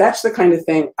 So that's the kind of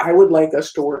thing I would like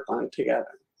us to work on together.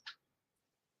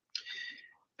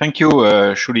 Thank you,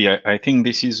 Shuli. I think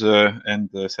this is, and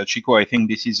Sachiko, I think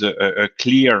this is a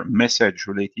clear message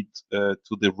related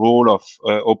to the role of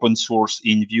open source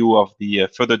in view of the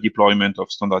further deployment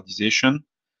of standardization.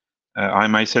 I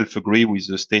myself agree with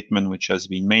the statement which has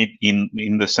been made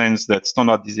in the sense that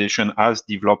standardization has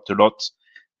developed a lot,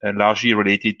 largely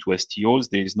related to STOs,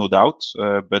 there is no doubt,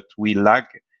 but we lag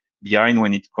behind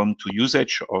when it comes to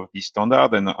usage of this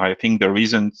standard. And I think the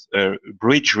recent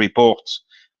bridge report,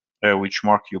 which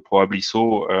Mark, you probably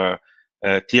saw,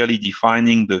 clearly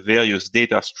defining the various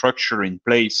data structure in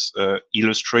place,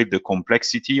 illustrate the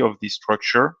complexity of this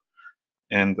structure.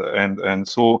 And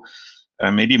so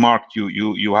maybe Mark,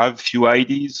 you have a few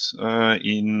ideas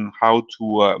in how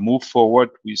to move forward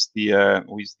with the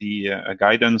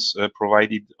guidance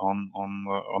provided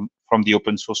from the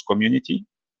open source community.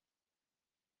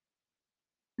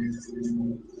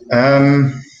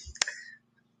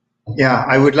 Yeah,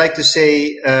 I would like to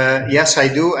say yes, I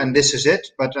do, and this is it.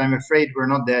 But I'm afraid we're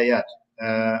not there yet.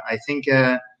 I think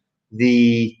I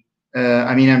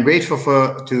mean, I'm grateful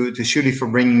to Shuli for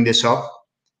bringing this up.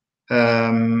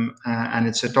 And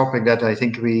it's a topic that I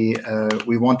think we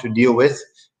want to deal with,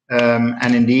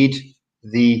 and indeed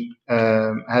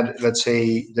let's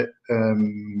say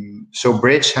so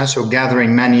Bridge has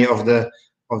gathering many of the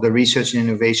research and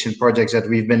innovation projects that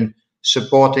we've been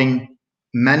supporting,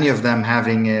 many of them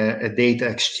having a data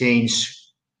exchange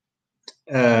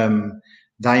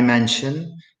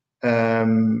dimension,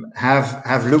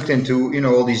 have looked into, you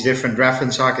know, all these different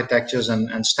reference architectures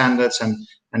and standards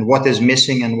and what is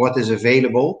missing and what is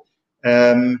available.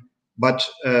 But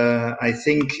I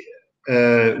think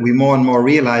we more and more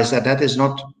realize that is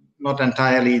not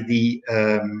entirely the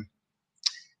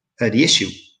issue.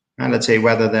 And let's say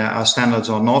whether there are standards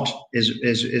or not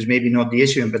is maybe not the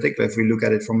issue in particular if we look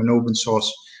at it from an open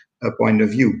source point of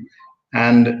view.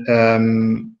 And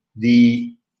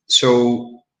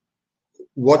so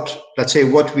what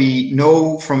we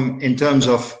know from in terms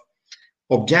of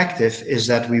objective is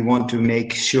that we want to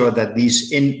make sure that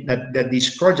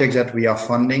these projects that we are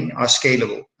funding are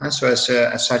scalable. And so as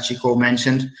Sachiko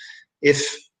mentioned,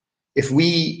 if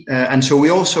we and so we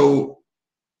also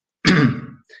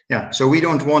so we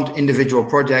don't want individual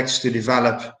projects to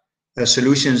develop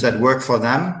solutions that work for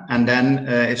them, and then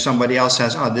if somebody else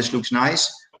says, oh, this looks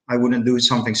nice, I wouldn't do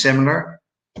something similar,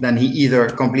 then he either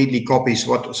completely copies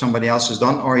what somebody else has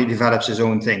done or he develops his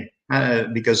own thing.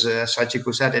 Because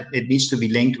Sachiko said it needs to be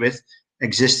linked with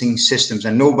existing systems,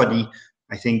 and nobody,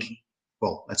 I think,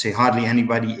 well, let's say hardly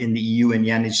anybody in the EU and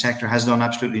the energy sector has done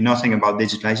absolutely nothing about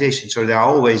digitalization. So there are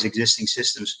always existing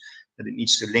systems that it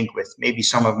needs to link with. Maybe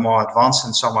some are more advanced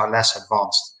and some are less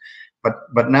advanced,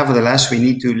 but nevertheless we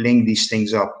need to link these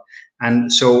things up.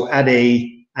 And so at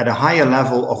a higher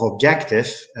level of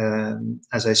objective,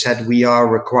 as I said, we are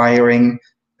requiring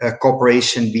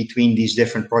cooperation between these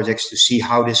different projects to see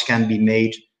how this can be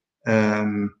made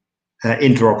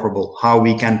interoperable, how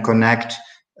we can connect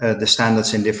the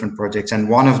standards in different projects. And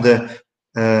one of the,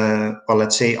 well,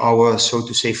 let's say our, so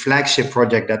to say, flagship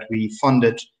project that we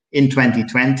funded in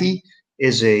 2020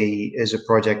 is a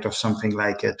project of something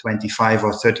like 25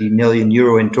 or 30 million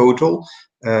euro in total,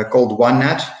 called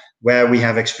OneNet, where we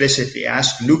have explicitly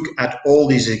asked, look at all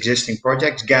these existing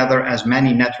projects, gather as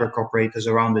many network operators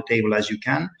around the table as you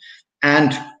can,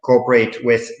 and cooperate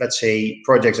with, let's say,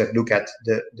 projects that look at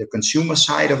the consumer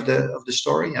side of the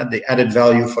story, at the added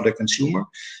value for the consumer,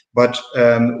 but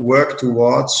work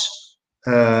towards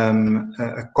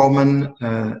a common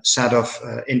set of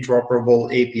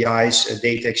interoperable APIs,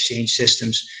 data exchange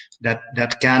systems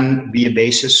that can be a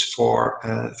basis for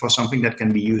something that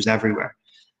can be used everywhere.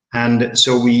 And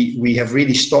so we have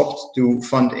really stopped to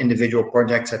fund individual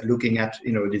projects at looking at,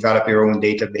 you know, develop your own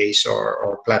database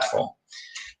or platform.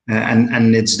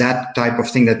 And it's that type of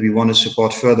thing that we want to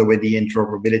support further with the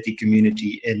interoperability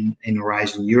community in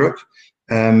Horizon Europe.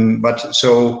 But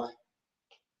so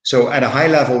at a high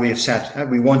level, we have said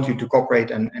we want you to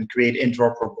cooperate and create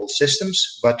interoperable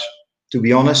systems. But to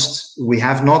be honest, we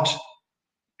have not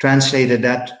translated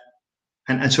that.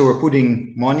 And so we're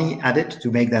putting money at it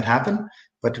to make that happen.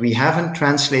 but we haven't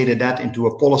translated that into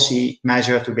a policy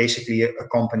measure to basically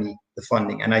accompany the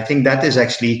funding. And I think that is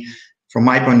actually, from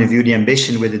my point of view, the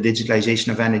ambition with the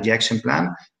Digitalization of Energy Action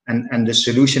Plan. And the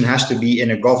solution has to be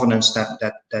in a governance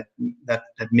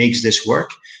that makes this work.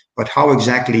 But how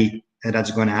exactly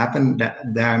that's going to happen,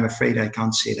 there I'm afraid I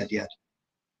can't say that yet.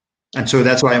 And so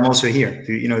that's why I'm also here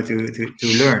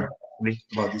to learn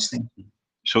about these things.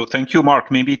 So thank you, Mark.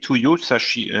 Maybe to you,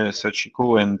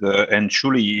 Sachiko and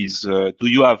Julie, do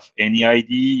you have any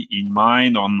idea in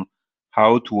mind on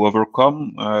how to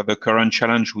overcome the current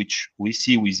challenge which we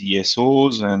see with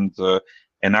ESOs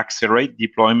and accelerate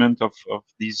deployment of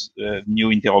this new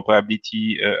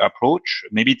interoperability approach?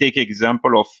 Maybe take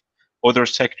example of other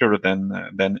sector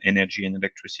than energy and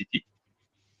electricity.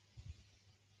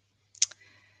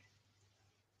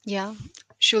 Yeah,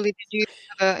 Julie, did you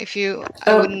if you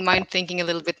I wouldn't mind thinking a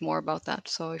little bit more about that.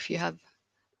 So if you have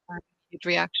a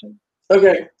reaction.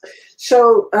 Okay,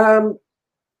 so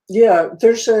yeah,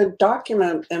 there's a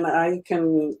document, and I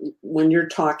can, when you're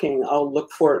talking, I'll look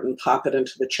for it and pop it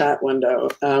into the chat window,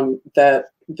 that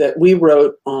we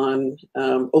wrote on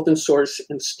open source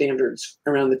and standards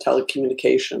around the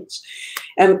telecommunications.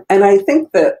 And I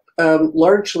think that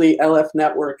largely LF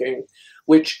networking,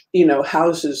 which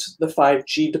houses the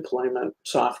 5G deployment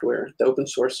software, the open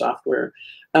source software,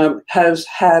 has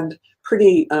had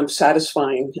pretty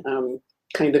satisfying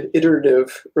kind of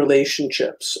iterative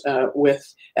relationships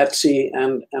with ETSI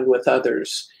and with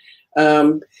others.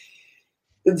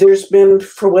 There's been,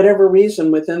 for whatever reason,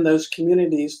 within those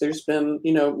communities, there's been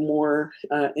more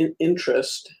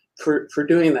interest for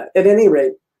doing that. At any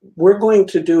rate, we're going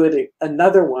to do it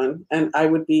another one, and I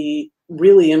would be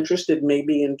really interested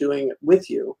maybe in doing it with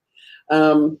you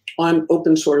on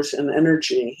open source and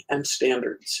energy and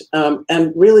standards.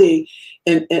 And really,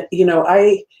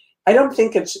 I don't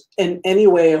think it's in any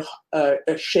way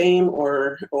a shame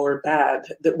or bad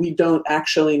that we don't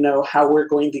actually know how we're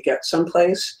going to get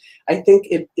someplace. I think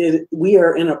we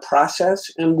are in a process,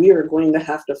 and we are going to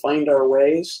have to find our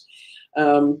ways.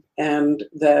 And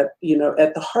that,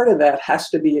 at the heart of that has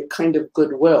to be a kind of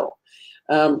goodwill.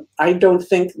 I don't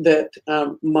think that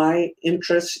my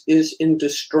interest is in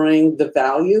destroying the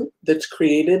value that's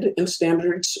created in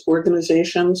standards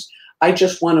organizations. I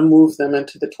just want to move them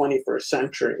into the 21st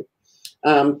century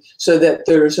so that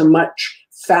there's a much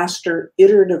faster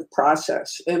iterative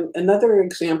process. And another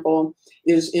example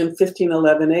is in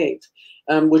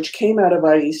 15.11.8, which came out of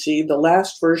IEC. The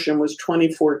last version was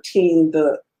 2014.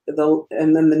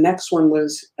 And then the next one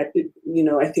was, I think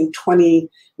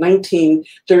 2019.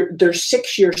 They're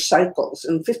 6-year cycles,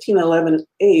 and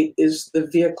 15.11.8 is the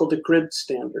vehicle to grid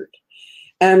standard.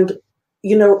 And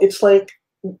it's like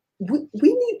we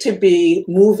need to be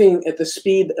moving at the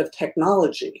speed of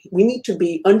technology. We need to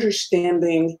be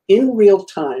understanding in real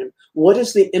time what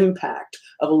is the impact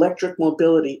of electric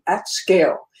mobility at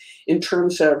scale in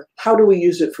terms of how do we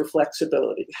use it for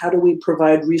flexibility? How do we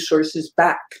provide resources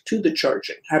back to the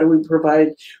charging? How do we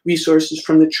provide resources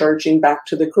from the charging back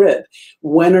to the grid?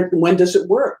 When does it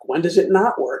work? When does it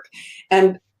not work?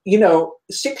 And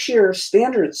 6-year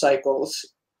standard cycles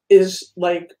is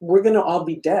like we're going to all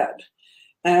be dead.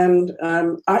 And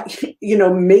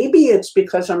maybe it's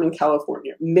because I'm in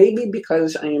California. Maybe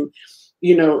because I am,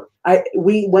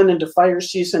 we went into fire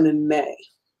season in May.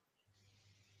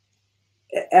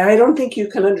 I don't think you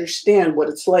can understand what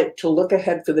it's like to look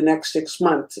ahead for the next 6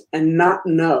 months and not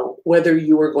know whether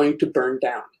you are going to burn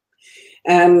down.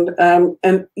 And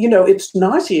it's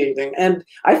nauseating. And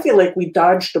I feel like we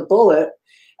dodged a bullet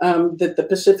that the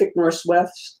Pacific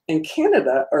Northwest and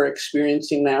Canada are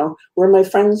experiencing now, where my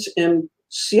friends in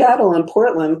Seattle and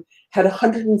Portland had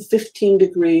 115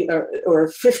 degree or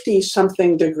 50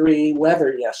 something degree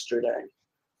weather yesterday.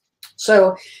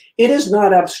 So it is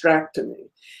not abstract to me.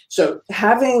 So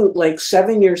having like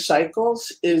 7-year cycles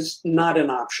is not an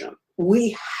option.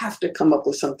 We have to come up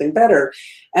with something better.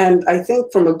 And I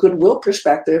think from a goodwill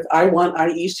perspective, I want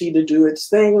IEC to do its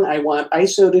thing. I want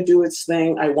ISO to do its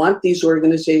thing. I want these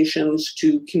organizations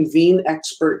to convene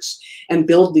experts and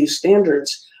build these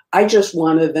standards. I just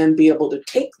want to then be able to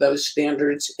take those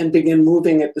standards and begin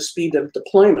moving at the speed of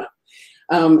deployment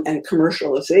and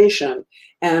commercialization.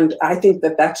 And I think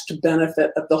that that's to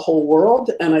benefit of the whole world.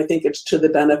 And I think it's to the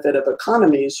benefit of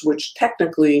economies, which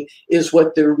technically is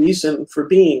what their reason for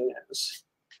being is.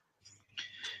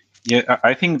 Yeah,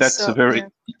 I think that's a very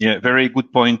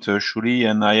good point, Julie.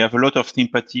 And I have a lot of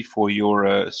sympathy for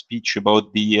your speech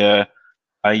about the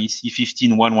IEC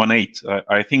 15118.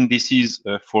 I think this is,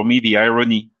 for me, the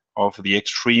irony of the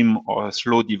extreme or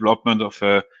slow development of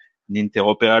an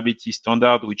interoperability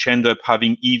standard, which end up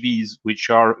having EVs which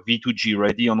are V2G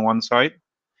ready on one side,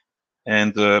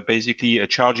 and basically a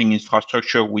charging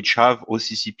infrastructure which have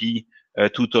OCCP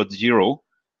 2.0,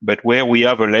 but where we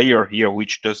have a layer here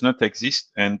which does not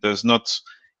exist and does not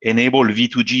enable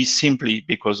V2G simply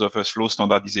because of a slow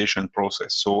standardization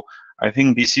process. So I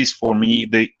think this is, for me,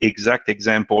 the exact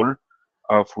example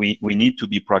of we need to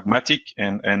be pragmatic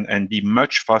and be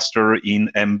much faster in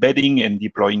embedding and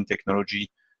deploying technology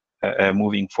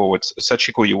moving forward.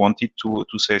 Sachiko, you wanted to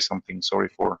say something. Sorry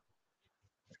for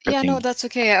cutting. Yeah, no, that's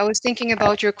okay. I was thinking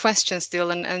about your question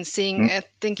still, and seeing,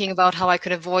 thinking about how I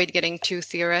could avoid getting too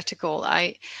theoretical.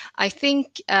 I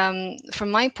think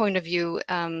from my point of view,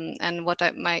 and what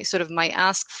my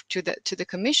ask to the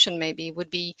Commission maybe would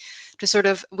be to sort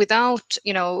of, without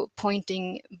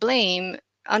pointing blame,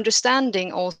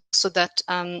 understanding also that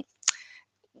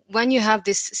when you have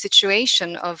this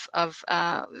situation of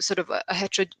sort of a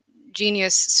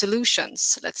heterogeneous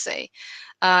solutions, let's say,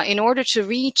 in order to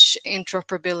reach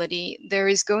interoperability, there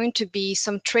is going to be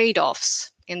some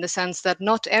trade-offs, in the sense that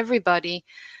not everybody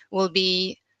will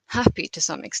be happy to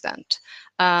some extent,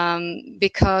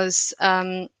 because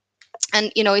and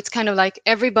it's kind of like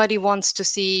everybody wants to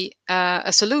see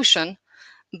a solution,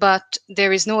 but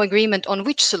there is no agreement on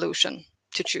which solution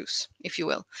to choose, if you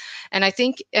will. And I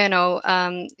think,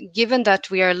 given that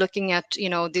we are looking at,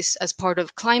 this as part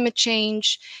of climate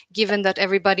change, given that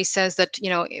everybody says that,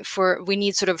 we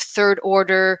need sort of third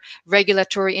order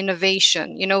regulatory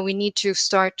innovation, we need to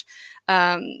start,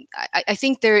 I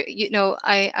think there,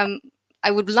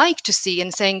 I would like to see,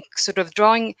 and saying, sort of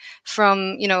drawing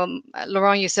from,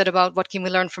 Laurent, you said about what can we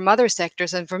learn from other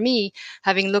sectors. And for me,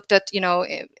 having looked at,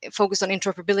 focused on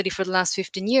interoperability for the last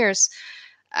 15 years,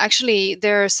 actually,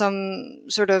 there are some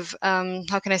sort of,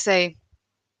 how can I say,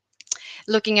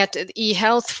 looking at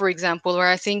e-health, for example, where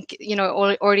I think,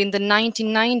 already in the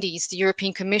 1990s, the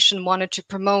European Commission wanted to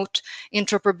promote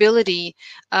interoperability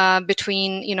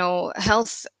between,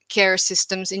 health care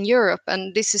systems in Europe.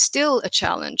 And this is still a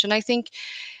challenge. And I think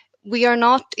we are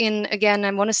not in, again,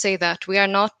 I want to say that we are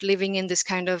not living in this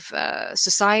kind of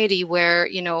society where,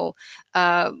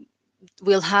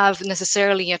 we'll have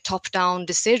necessarily a top-down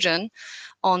decision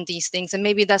on these things, and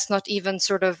maybe that's not even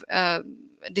sort of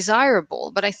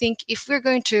desirable. But I think if we're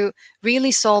going to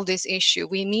really solve this issue,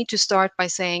 we need to start by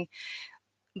saying,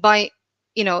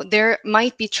 there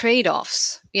might be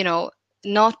trade-offs.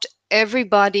 Not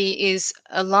everybody is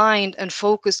aligned and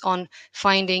focused on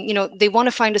finding, they want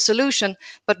to find a solution,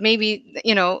 but maybe,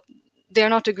 they're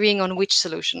not agreeing on which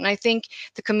solution. And I think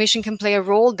the Commission can play a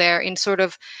role there in sort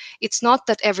of, it's not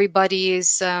that everybody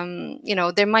is,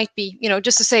 there might be,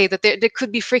 just to say that there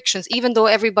could be frictions, even though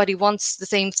everybody wants the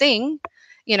same thing,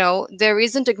 there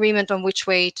isn't agreement on which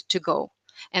way to go.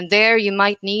 And there you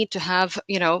might need to have,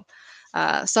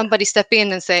 somebody step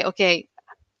in and say, okay,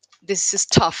 this is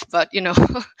tough, but, we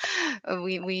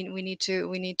need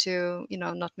to,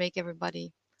 not make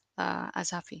everybody as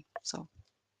happy.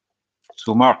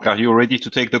 So, Mark, are you ready to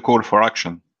take the call for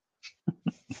action?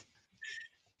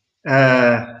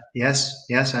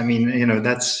 Yes. I mean,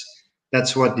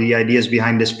 that's what the idea is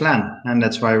behind this plan, and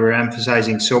that's why we're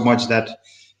emphasizing so much that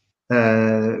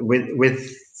with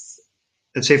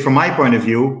let's say, from my point of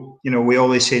view, we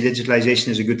always say digitalization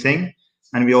is a good thing,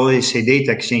 and we always say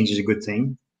data exchange is a good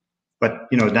thing. But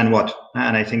then what?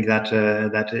 And I think that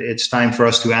that it's time for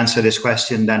us to answer this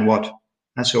question. Then what?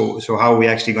 And so how are we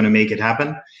actually going to make it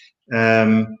happen?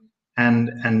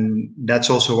 And that's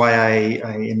also why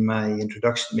I in my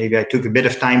introduction, maybe I took a bit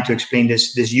of time to explain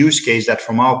this use case that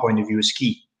from our point of view is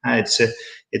key.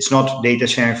 It's not data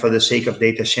sharing for the sake of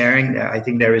data sharing. I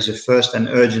think there is a first and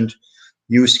urgent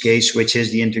use case, which is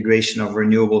the integration of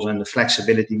renewables and the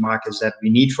flexibility markets that we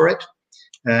need for it.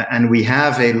 And we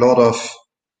have a lot of,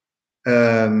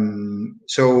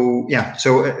 so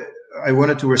I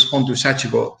wanted to respond to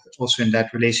Sachiko also in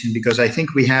that relation, because I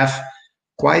think we have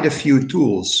quite a few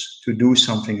tools to do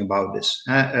something about this.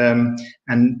 And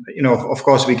of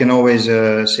course, we can always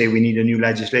say we need a new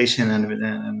legislation and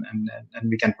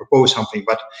we can propose something.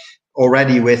 But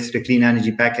already with the Clean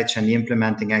Energy Package and the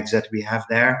implementing acts that we have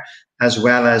there, as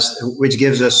well as which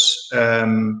gives us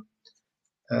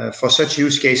for such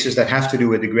use cases that have to do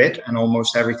with the grid, and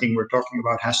almost everything we're talking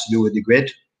about has to do with the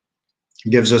grid,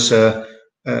 gives us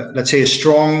let's say a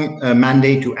strong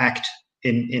mandate to act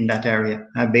in that area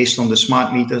based on the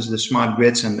smart meters, the smart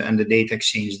grids, and the data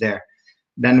exchange there.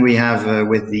 Then we have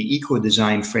with the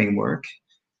eco-design framework,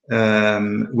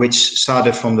 which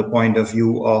started from the point of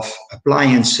view of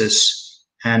appliances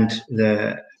and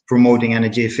the promoting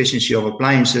energy efficiency of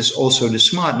appliances. Also the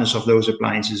smartness of those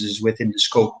appliances is within the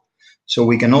scope. So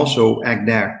we can also act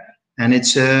there. And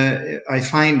it's I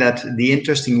find that the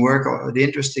interesting work, or the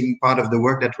interesting part of the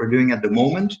work that we're doing at the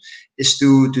moment, is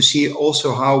to see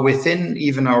also how within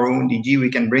even our own DG we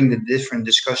can bring the different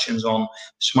discussions on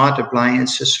smart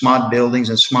appliances, smart buildings,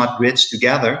 and smart grids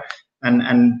together,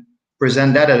 and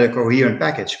present that as a coherent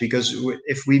package. Because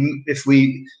if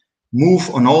we move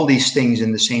on all these things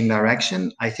in the same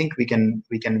direction, I think we can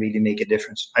really make a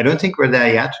difference. I don't think we're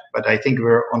there yet, but I think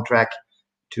we're on track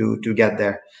to get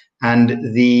there.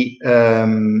 And the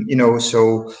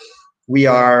so we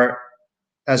are,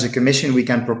 as a commission, we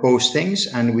can propose things,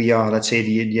 and we are, let's say,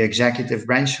 the executive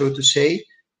branch, so to say.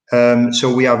 So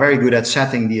we are very good at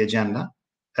setting the agenda.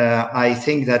 I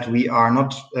think that we are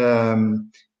not,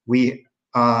 we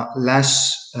are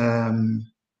less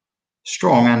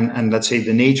strong, and let's say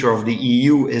the nature of the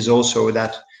EU is also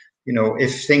that,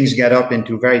 if things get up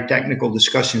into very technical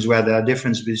discussions where there are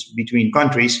differences between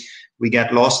countries, we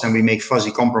get lost and we make fuzzy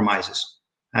compromises.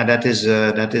 And that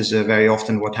is very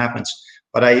often what happens.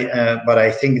 But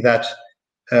I think that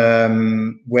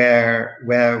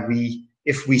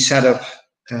if we set up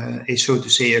so to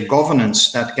say a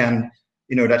governance that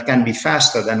can be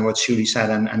faster than what Julie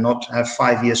said, and not have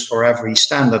 5 years for every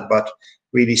standard, but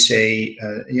really say,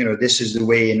 this is the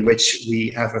way in which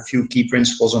we have a few key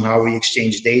principles on how we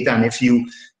exchange data. And if you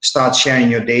start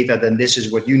sharing your data, then this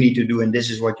is what you need to do, and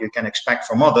this is what you can expect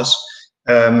from others.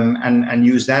 And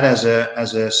use that as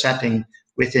a setting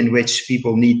within which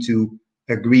people need to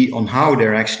agree on how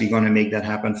they're actually going to make that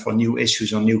happen for new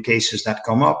issues or new cases that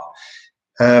come up.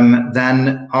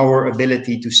 Then our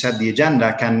ability to set the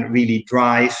agenda can really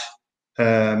drive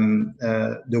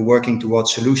the working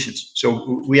towards solutions.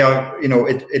 So we are,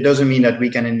 it doesn't mean that we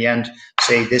can in the end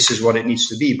say this is what it needs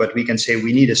to be, but we can say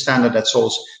we need a standard that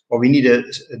solves, or we need a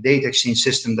data exchange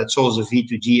system that solves a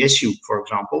V2G issue, for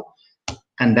example,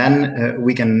 and then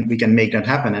we can make that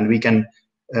happen. And we can,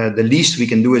 the least we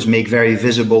can do is make very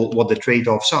visible what the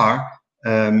trade-offs are,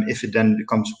 if it then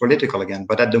becomes political again.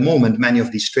 But at the moment, many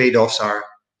of these trade-offs are,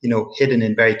 hidden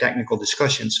in very technical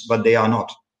discussions, but they are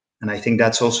not. And I think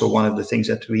that's also one of the things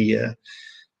that we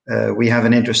have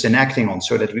an interest in acting on,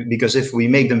 so that because if we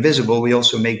make them visible, we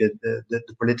also make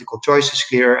the political choices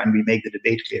clearer, and we make the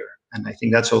debate clearer. And I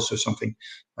think that's also something,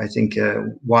 I think,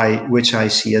 which I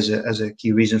see as a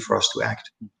key reason for us to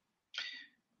act.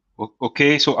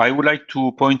 Okay, so I would like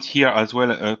to point here as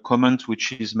well a comment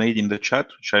which is made in the chat,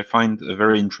 which I find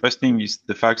very interesting, is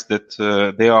the fact that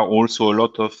there are also a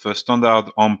lot of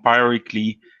standard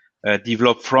empirically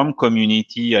developed from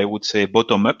community, I would say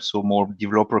bottom up, so more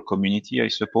developer community, I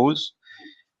suppose.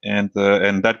 And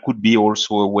that could be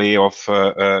also a way of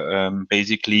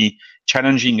basically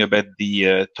challenging a bit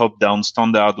the top-down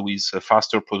standard with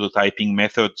faster prototyping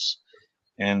methods,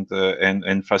 and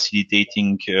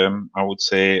facilitating, I would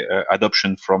say,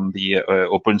 adoption from the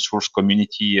open source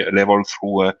community level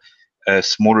through a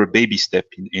smaller baby step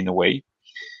in a way.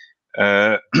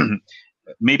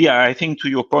 Maybe I think to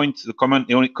your point, the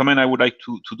only comment I would like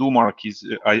to do, Mark, is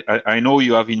I know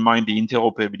you have in mind the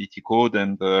interoperability code,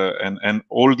 and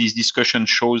all these discussion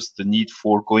shows the need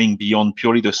for going beyond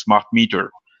purely the smart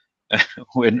meter.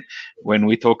 When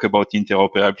we talk about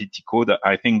interoperability code,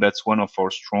 I think that's one of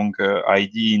our strong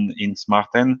idea in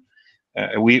SmartN.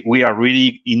 We are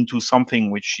really into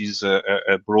something which is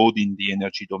broad in the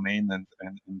energy domain, and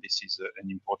this is an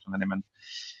important element.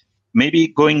 Maybe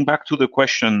going back to the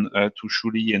question to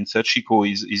Shuli and Sachiko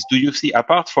is do you see,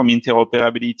 apart from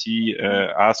interoperability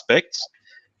aspects,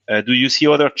 do you see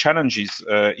other challenges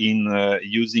in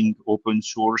using open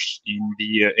source in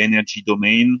the energy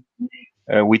domain?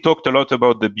 We talked a lot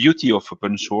about the beauty of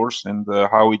open source and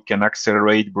how it can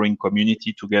accelerate, bring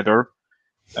community together.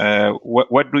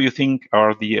 What do you think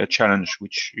are the challenge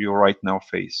which you right now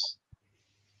face?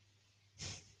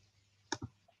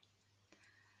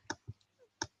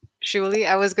 Shuli,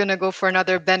 I was going to go for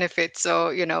another benefit,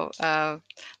 so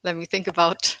let me think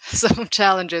about some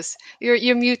challenges.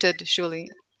 You're muted, Shuli.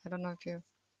 I don't know if you.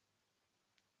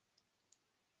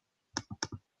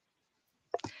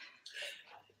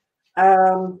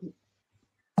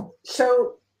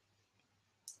 So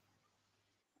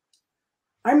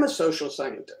I'm a social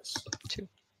scientist. Too.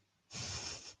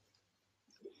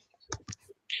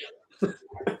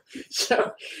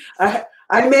 So I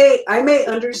may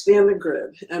understand the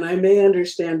grid, and I may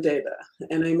understand data,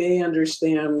 and I may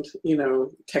understand,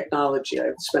 technology.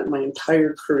 I've spent my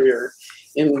entire career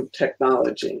in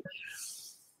technology.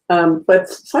 But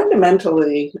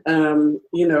fundamentally,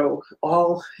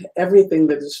 everything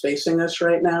that is facing us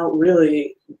right now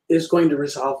really is going to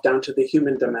resolve down to the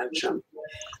human dimension,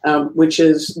 which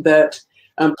is that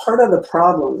part of the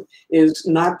problem is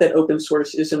not that open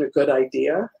source isn't a good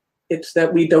idea. it's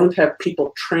that we don't have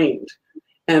people trained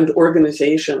and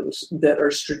organizations that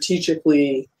are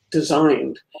strategically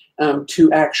designed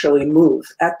to actually move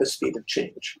at the speed of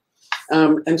change.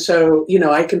 And so, you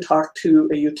know, I can talk to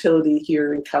a utility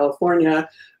here in California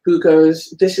who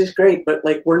goes, this is great, but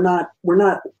like we're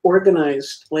not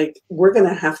organized. Like we're going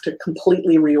to have to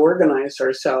completely reorganize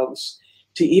ourselves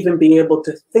to even be able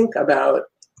to think about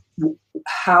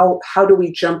how do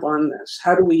we jump on this?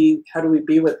 How do we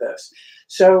be with this?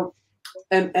 So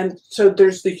and so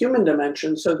there's the human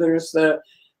dimension. So there's the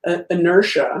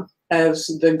inertia as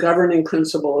the governing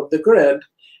principle of the grid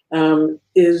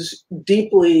is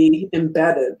deeply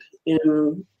embedded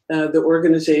in the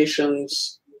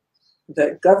organizations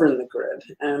that govern the grid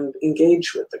and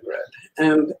engage with the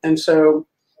grid. And so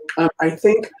I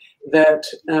think that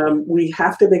we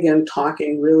have to begin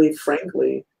talking really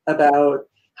frankly about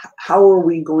how are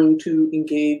we going to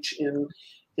engage in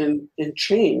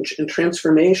change and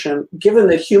transformation, given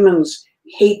that humans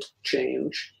hate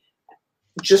change.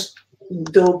 Just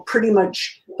they'll pretty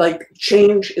much, like,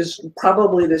 change is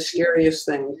probably the scariest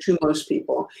thing to most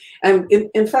people. And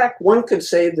in fact, one could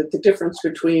say that the difference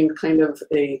between kind of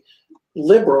a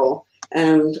liberal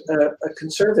and a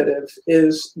conservative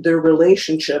is their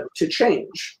relationship to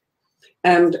change.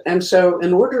 And so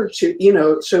in order to, you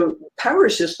know, so power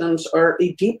systems are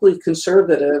a deeply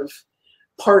conservative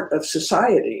part of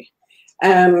society.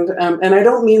 And I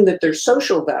don't mean that their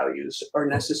social values are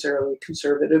necessarily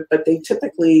conservative, but they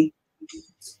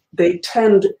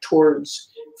tend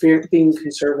towards being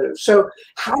conservative. So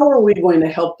how are we going to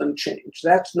help them change?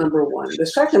 That's number one. The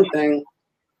second thing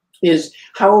is,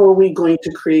 how are we going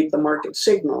to create the market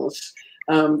signals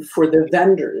for the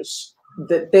vendors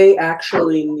that they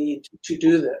actually need to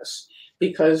do this?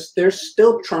 Because they're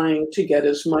still trying to get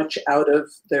as much out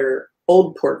of their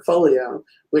old portfolio,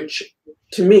 which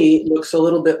to me looks a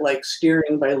little bit like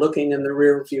steering by looking in the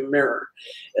rear view mirror.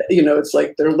 You know, it's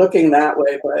like they're looking that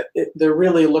way, but they're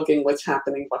really looking what's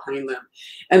happening behind them.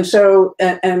 And so,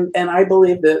 and I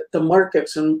believe that the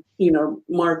markets, and, you know,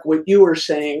 Mark, what you were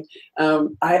saying,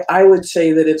 I would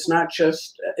say that it's not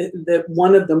just that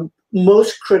one of the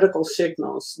most critical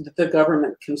signals that the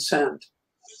government can send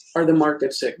are the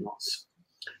market signals.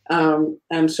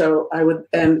 And so I would,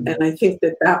 and I think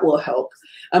that will help.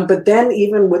 But then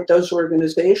even with those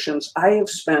organizations, I have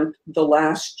spent the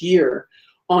last year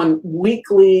on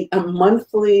weekly,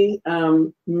 monthly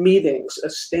meetings, a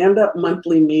stand-up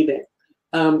monthly meeting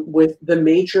with the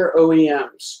major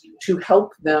OEMs to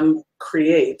help them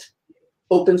create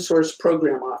open source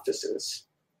program offices.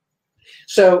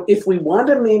 So if we want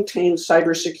to maintain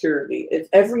cybersecurity, if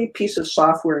every piece of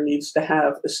software needs to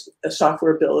have a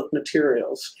software bill of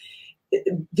materials,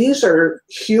 these are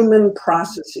human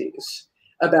processes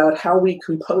about how we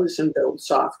compose and build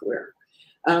software.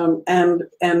 And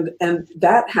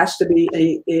that has to be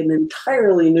an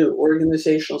entirely new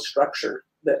organizational structure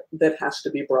that has to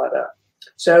be brought up.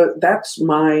 So that's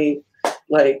my,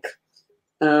 like,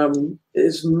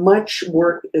 as much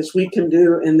work as we can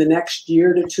do in the next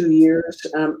year to 2 years.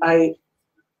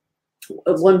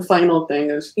 One final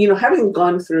thing is, you know, having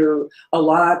gone through a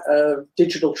lot of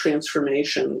digital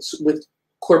transformations with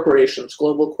corporations,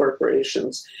 global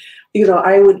corporations, you know,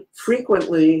 I would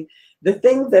frequently, the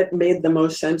thing that made the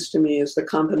most sense to me is the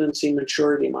competency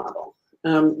maturity model,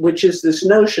 which is this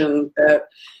notion that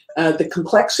the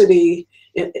complexity,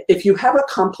 if you have a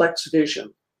complex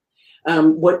vision,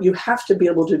 what you have to be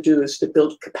able to do is to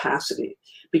build capacity,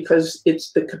 because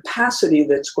it's the capacity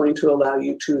that's going to allow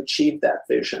you to achieve that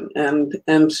vision.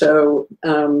 And so,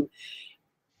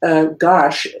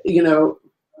 gosh, you know,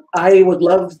 I would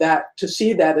love that, to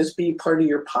see that as be part of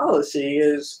your policy,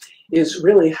 is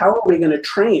really how are we going to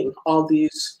train all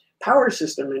these power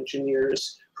system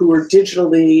engineers who are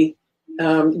digitally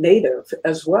native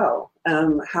as well?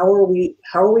 How are we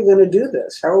going to do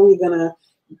this? How are we going to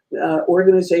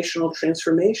organizational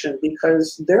transformation?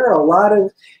 Because there are a lot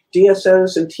of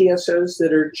DSOs and TSOs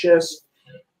that are just,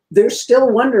 they're still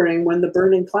wondering when the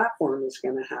burning platform is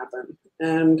going to happen.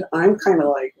 And I'm kind of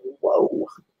like, whoa.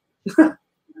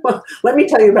 Well, let me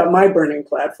tell you about my burning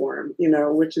platform, you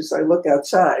know, which is I look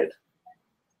outside.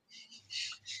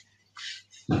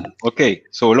 Okay,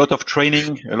 so a lot of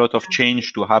training, a lot of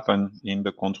change to happen in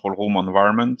the control room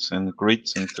environment and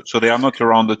grids, and so they are not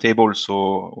around the table.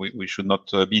 So we should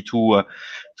not be too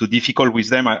difficult with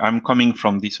them. I'm coming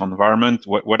from this environment.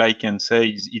 What I can say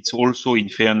is it's also, in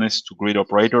fairness to grid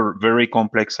operator, very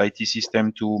complex IT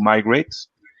system to migrate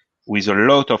with a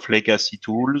lot of legacy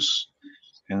tools,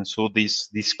 and so this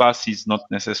path is not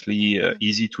necessarily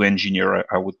easy to engineer.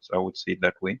 I would say it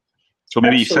that way. So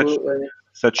maybe Absolutely.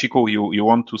 Sachiko, you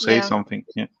want to say something?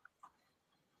 Yeah.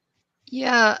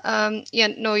 Yeah,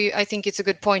 no, I think it's a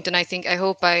good point, and I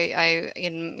hope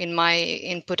in my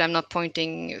input, I'm not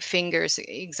pointing fingers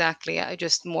exactly. I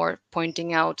just more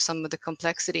pointing out some of the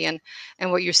complexity and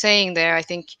what you're saying there. I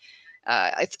think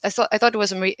I thought it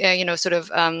was sort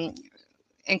of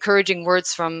encouraging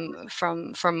words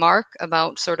from Mark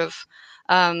about sort of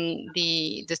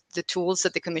the tools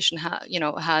that the Commission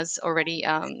has already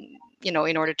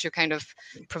in order to kind of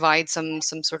provide some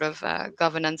sort of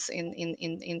governance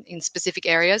in specific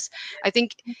areas. I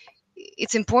think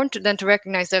it's important then to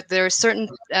recognize that there are certain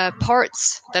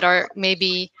parts that are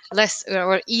maybe less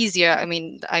or easier. I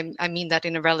mean that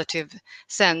in a relative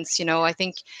sense. I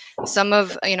think some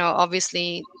of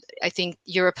obviously I think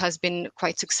Europe has been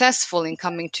quite successful in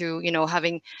coming to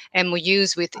having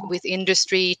MOUs with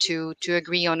industry to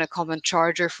agree on a common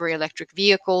charger for electric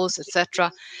vehicles,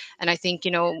 etc. And I think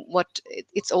what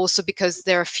it's also because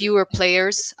there are fewer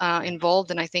players involved,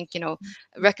 and I think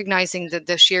recognizing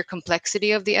the sheer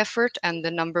complexity of the effort and the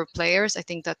number of players, I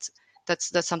think that's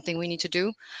something we need to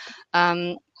do.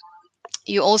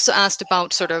 You also asked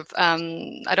about sort of,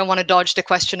 I don't want to dodge the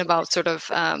question about sort of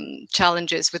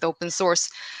challenges with open source,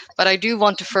 but I do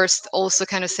want to first also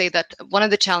kind of say that one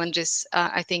of the challenges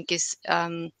I think is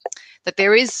that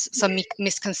there is some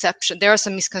misconception. There are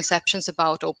some misconceptions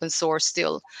about open source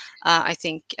still. I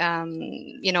think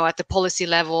at the policy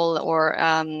level or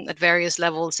at various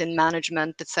levels in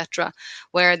management, etc.,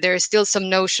 where there is still some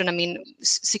notion. I mean,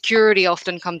 security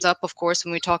often comes up, of course,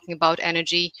 when we're talking about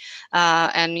energy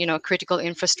and critical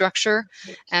infrastructure,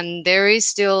 and there is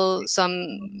still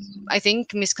some, I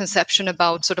think, misconception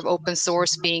about sort of open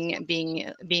source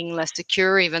being less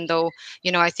secure, even though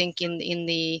I think in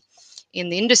the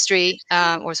industry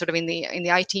or sort of in the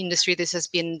IT industry, this has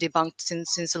been debunked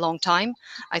since a long time.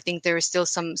 I think there is still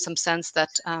some sense that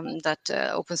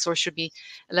open source should be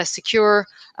less secure,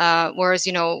 whereas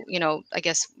I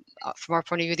guess from our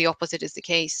point of view, the opposite is the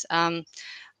case.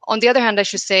 On the other hand, I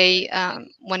should say,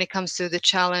 when it comes to the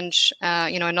challenge,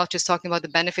 and not just talking about the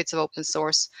benefits of open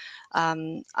source,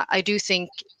 I do think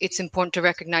it's important to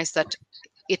recognize that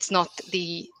it's not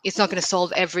going to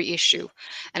solve every issue.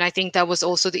 And I think that was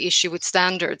also the issue with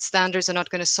standards. Standards are not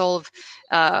going to solve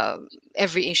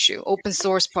every issue. Open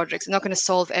source projects are not going to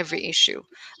solve every issue.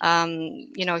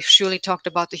 Shuli talked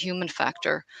about the human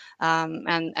factor,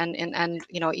 and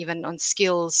even on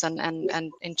skills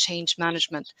and change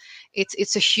management.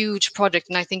 It's a huge project,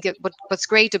 and I think what's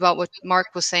great about what Mark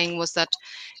was saying was that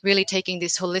really taking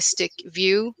this holistic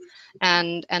view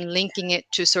and linking it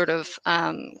to sort of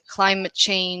climate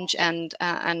change and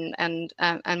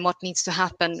what needs to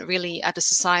happen really at a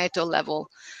societal level,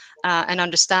 and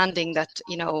understanding that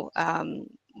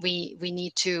we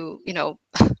need to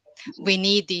we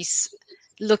need these,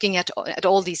 looking at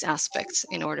all these aspects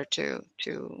in order to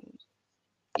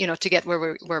get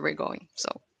where we're going. So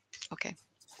okay,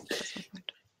 that's my point.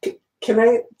 Can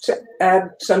I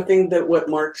add something that what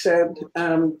Mark said?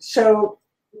 So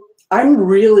I'm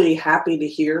really happy to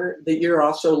hear that you're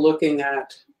also looking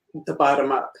at the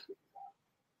bottom up,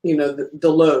 the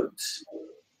loads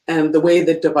and the way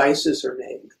that devices are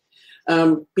made.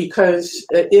 Because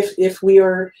if we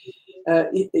are,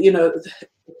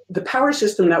 the power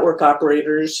system network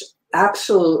operators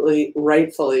absolutely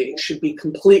rightfully should be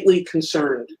completely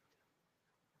concerned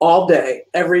all day,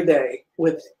 every day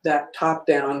with that top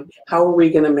down, how are we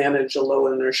going to manage a low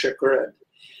inertia grid?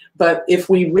 But if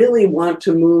we really want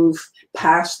to move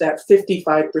past that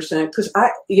 55%, because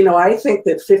I think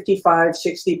that 55,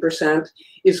 60%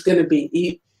 is going to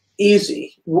be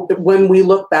easy. When we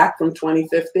look back from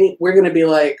 2050, we're going to be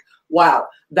like, wow,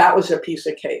 that was a piece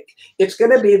of cake. It's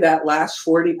going to be that last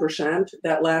 40%,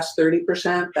 that last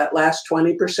 30%, that last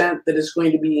 20% that is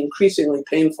going to be increasingly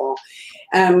painful.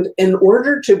 And in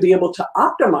order to be able to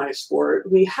optimize for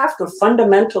it, we have to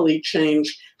fundamentally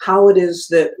change how it is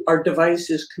that our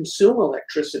devices consume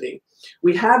electricity.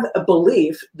 We have a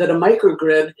belief that a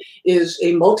microgrid is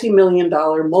a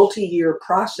multi-million-dollar, multi-year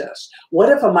process. What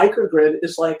if a microgrid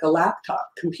is like a laptop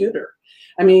computer?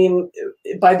 I mean,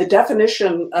 by the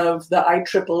definition of the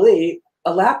IEEE,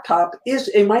 a laptop is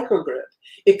a microgrid.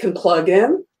 It can plug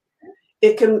in,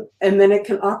 and then it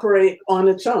can operate on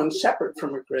its own, separate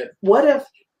from a grid. What if,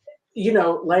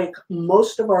 like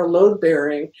most of our load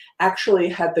bearing actually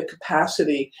had the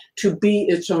capacity to be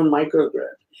its own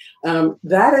microgrid?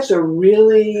 That is a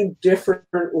really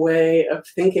different way of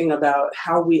thinking about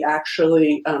how we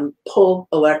actually pull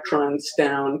electrons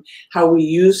down, how we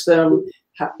use them,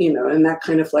 and that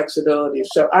kind of flexibility.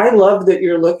 So I love that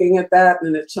you're looking at that,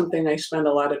 and it's something I spend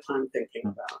a lot of time thinking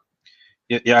about.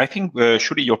 Yeah, I think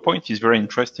surely your point is very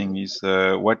interesting. Is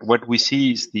what we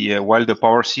see is while the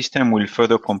power system will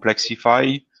further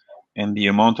complexify and the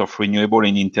amount of renewable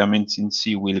and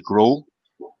intermittency will grow,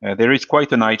 there is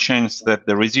quite an high chance that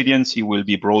the resiliency will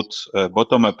be brought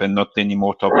bottom up and not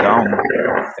anymore top down.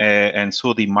 And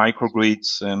so the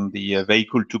microgrids and the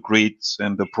vehicle to grids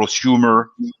and the prosumer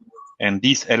and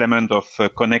this element of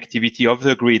connectivity of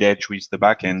the grid edge with the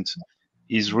backend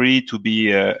is really to be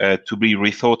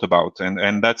rethought about,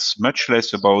 and that's much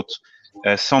less about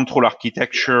central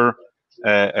architecture,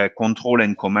 control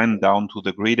and command down to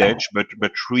the grid edge, but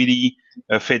really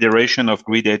a federation of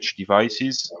grid edge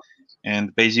devices,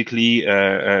 and basically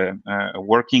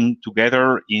working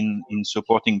together in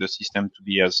supporting the system to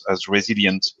be as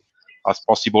resilient as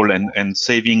possible and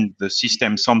saving the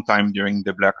system sometime during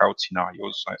the blackout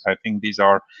scenarios. I think these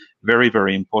are very,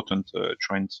 very important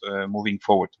trends moving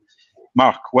forward.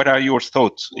 Mark, what are your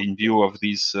thoughts in view of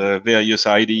these various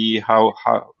ideas?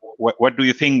 What do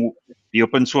you think the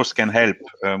open source can help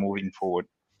moving forward?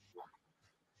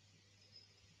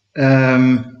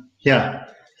 Yeah,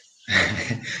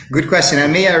 good question.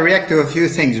 And may I react to a few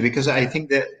things, because I think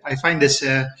that I find this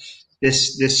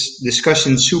this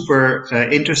discussion super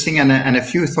interesting, and a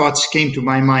few thoughts came to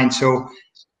my mind. So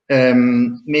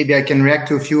maybe I can react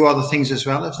to a few other things as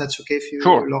well, if that's okay for you,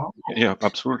 Sure. Laurent? Yeah,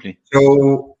 absolutely.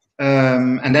 So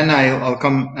and then I'll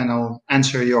come and I'll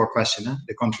answer your question,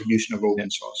 the contribution of open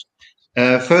source.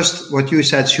 First, what you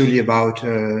said, Julie, about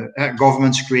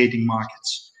governments creating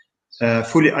markets. I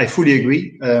fully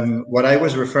agree. What I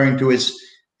was referring to is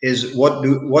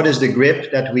what is the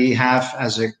grip that we have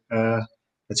as a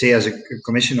let's say as a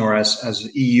commission or as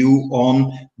EU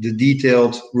on the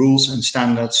detailed rules and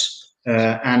standards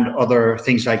and other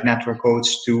things like network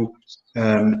codes to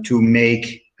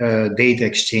make data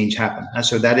exchange happen. And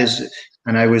so that is,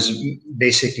 and I was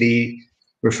basically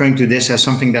referring to this as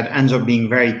something that ends up being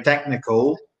very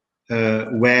technical,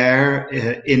 where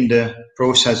in the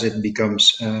process it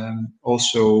becomes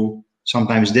also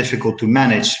sometimes difficult to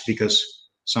manage, because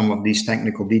some of these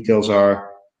technical details are,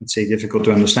 let's say, difficult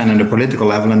to understand on the political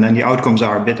level, and then the outcomes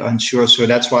are a bit unsure. So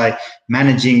that's why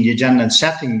managing the agenda and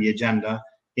setting the agenda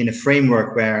in a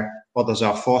framework where others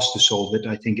are forced to solve it,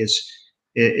 I think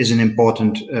is an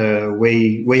important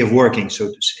way of working, so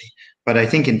to say. But I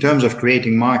think in terms of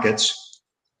creating markets,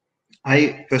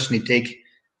 I personally take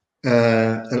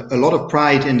a lot of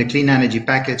pride in the clean energy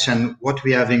package and what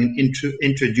we have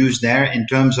introduced there in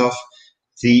terms of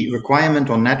the requirement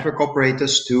on network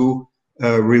operators to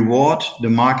reward the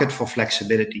market for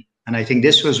flexibility. And I think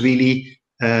this was really,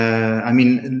 I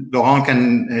mean, Laurent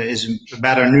is a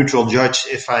better neutral judge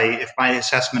if my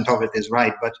assessment of it is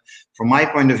right. But from my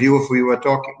point of view,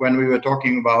 when we were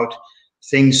talking about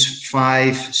things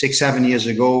 5, 6, 7 years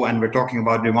ago, and we're talking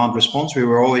about demand response, we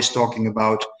were always talking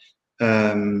about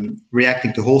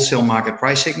reacting to wholesale market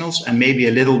price signals and maybe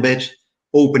a little bit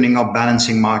opening up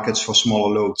balancing markets for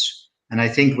smaller loads. And I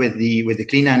think with the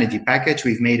clean energy package,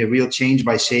 we've made a real change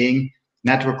by saying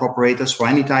network operators, for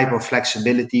any type of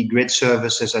flexibility, grid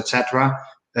services, etc.,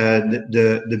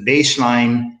 the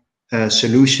baseline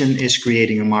solution is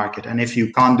creating a market. And if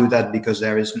you can't do that because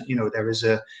there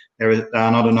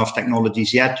are not enough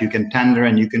technologies yet, you can tender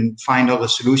and you can find other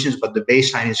solutions, but the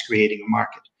baseline is creating a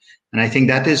market. And I think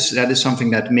that is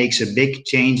something that makes a big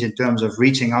change in terms of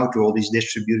reaching out to all these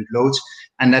distributed loads,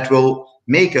 and that will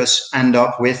make us end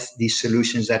up with these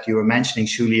solutions that you were mentioning,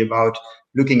 Julie, about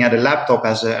looking at a laptop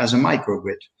as a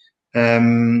microgrid.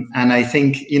 And I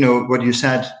think, what you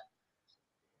said,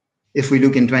 if we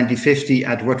look in 2050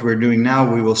 at what we're doing now,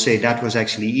 we will say that was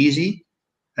actually easy.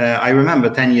 I remember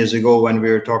 10 years ago when we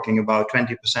were talking about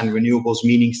 20% renewables,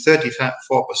 meaning 34%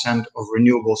 of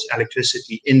renewables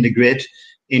electricity in the grid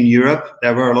in Europe.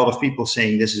 There were a lot of people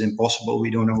saying this is impossible,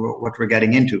 we don't know what we're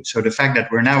getting into. So the fact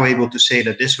that we're now able to say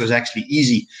that this was actually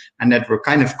easy, and that we're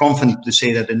kind of confident to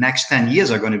say that the next 10 years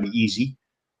are going to be easy,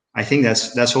 I think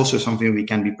that's also something we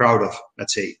can be proud of,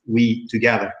 let's say, we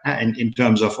together, in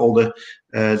terms of all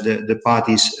the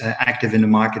parties active in the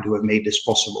market who have made this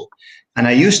possible. And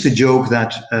I used to joke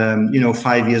that,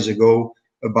 5 years ago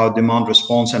about demand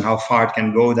response and how far it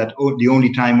can go, that the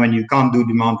only time when you can't do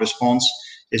demand response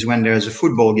is when there's a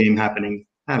football game happening,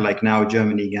 like now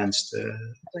Germany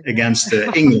against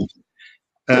England.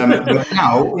 But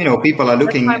now, people are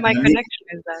looking. That's why my connection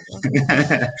is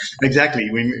that. Exactly,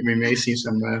 we may see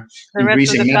some the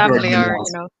increasing rest of the network family are,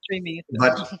 demands. streaming it.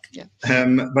 But yeah.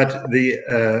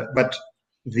 but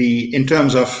in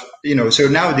terms of, so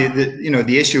now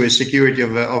the issue is security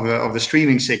of a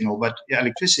streaming signal, but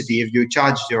electricity, if you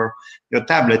charge your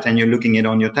tablet and you're looking it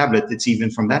on your tablet, it's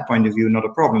even from that point of view not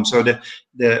a problem. So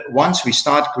once we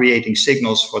start creating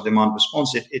signals for demand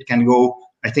response, it can go,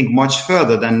 I think, much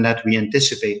further than that we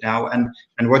anticipate now. And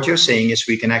what you're saying is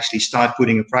we can actually start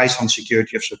putting a price on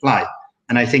security of supply.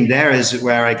 And I think there is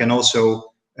where I can also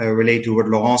relate to what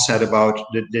Laurent said about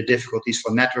the difficulties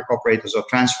for network operators of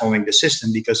transforming the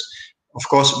system, because of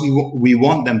course we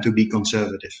want them to be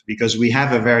conservative, because we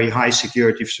have a very high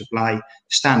security of supply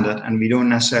standard, and we don't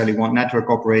necessarily want network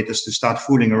operators to start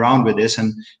fooling around with this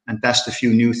and test a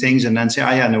few new things and then say,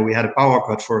 oh yeah, no, we had a power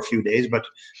cut for a few days, but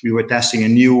we were testing a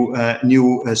new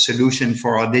solution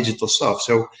for our digital stuff.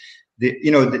 So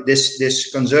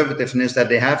this conservativeness that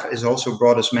they have has also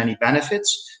brought us many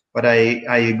benefits. But I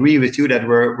agree with you that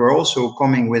we're also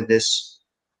coming with this,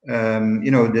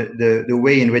 the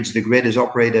way in which the grid is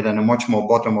operated and a much more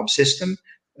bottom-up system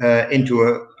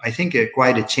into I think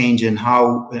quite a change in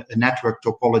how a network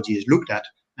topology is looked at,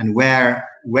 and where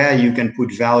you can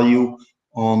put value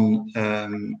on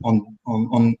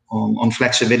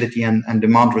flexibility and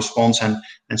demand response and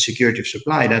security of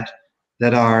supply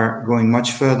that are going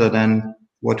much further than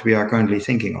what we are currently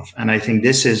thinking of. And I think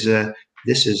this is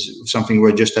something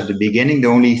we're just at the beginning. The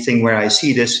only thing where I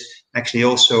see this actually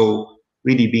also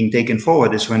really being taken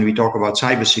forward is when we talk about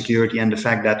cybersecurity and the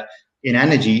fact that in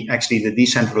energy, actually the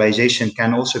decentralization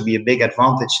can also be a big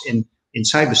advantage in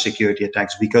cybersecurity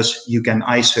attacks, because you can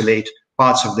isolate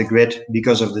parts of the grid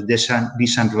because of the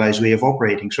decentralized way of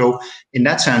operating. So in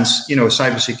that sense,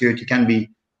 cybersecurity can be,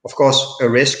 of course, a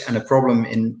risk and a problem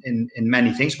in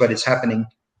many things, but it's happening.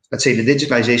 Let's say the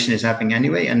digitalization is happening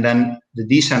anyway, and then the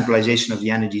decentralization of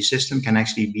the energy system can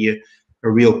actually be a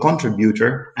real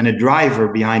contributor and a driver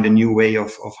behind a new way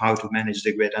of how to manage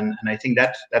the grid. And I think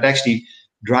that actually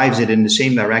drives it in the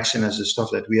same direction as the stuff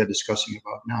that we are discussing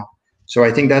about now. So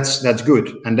I think that's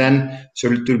good. And then,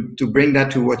 so to bring that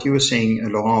to what you were saying,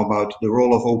 Laurent, about the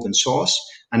role of open source,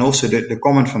 and also the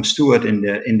comment from Stuart in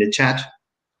the chat,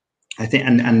 I think,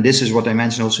 and this is what I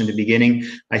mentioned also in the beginning,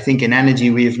 I think in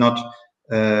energy we have not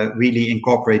really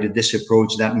incorporated this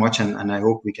approach that much, and I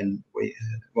hope we can.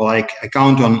 Well, I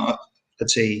count on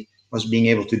let's say us being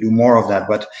able to do more of that.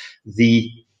 But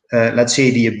let's say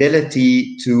the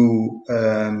ability to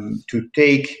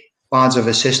take parts of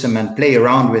a system and play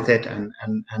around with it and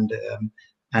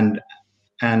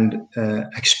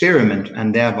experiment,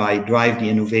 and thereby drive the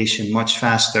innovation much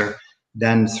faster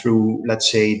than through,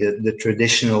 let's say, the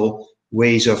traditional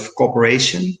ways of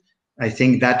cooperation. I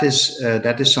think that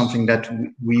is something that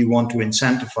we want to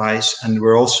incentivize, and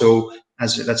we're also,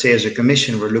 let's say, as a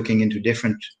commission, we're looking into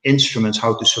different instruments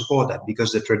how to support that,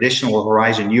 because the traditional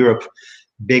Horizon Europe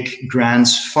big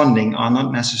grants funding are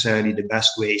not necessarily the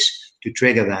best ways to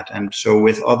trigger that. And so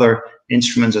with other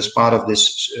instruments as part of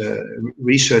this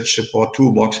research support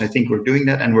toolbox, I think we're doing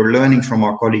that, and we're learning from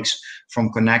our colleagues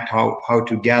from Connect how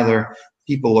to gather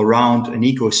people around an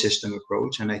ecosystem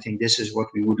approach. And I think this is what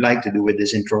we would like to do with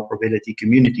this interoperability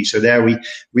community. So there we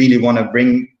really want to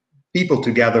bring people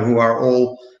together who are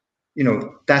all,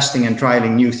 testing and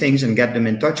trialing new things, and get them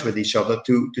in touch with each other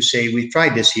to say, we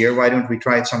tried this here, why don't we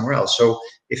try it somewhere else? So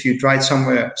if you tried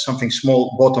somewhere something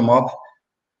small, bottom up,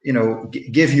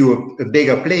 give you a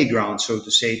bigger playground, so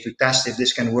to say, to test if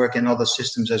this can work in other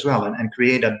systems as well, and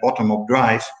create that bottom up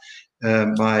drive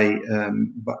by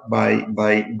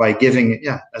giving,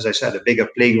 as I said, a bigger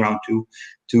playground to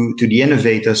the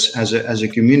innovators as a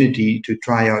community to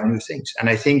try out new things. And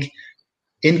I think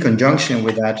in conjunction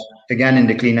with that, again, in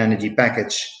the clean energy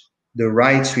package, the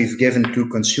rights we've given to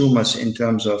consumers in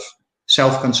terms of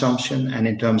self-consumption and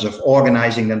in terms of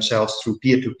organizing themselves through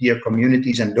peer-to-peer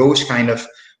communities and those kind of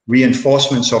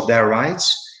reinforcements of their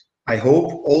rights, I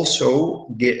hope also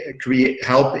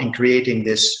help in creating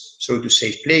this, so to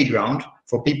say, playground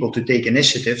for people to take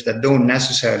initiatives that don't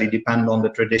necessarily depend on the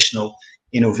traditional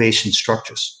innovation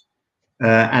structures.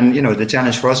 And the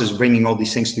challenge for us is bringing all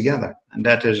these things together, and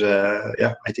that is,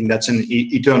 I think that's an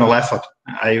eternal effort.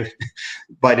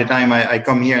 By the time I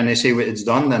come here and they say it's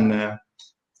done, then I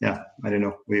don't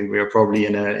know. We are probably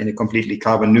in a completely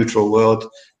carbon neutral world,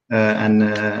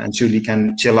 and surely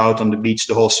can chill out on the beach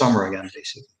the whole summer again,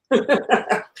 basically.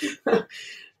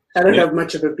 I don't have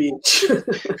much of a beach.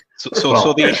 So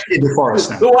the forest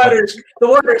now. The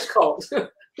water's cold.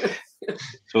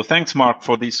 So thanks, Mark,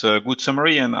 for this good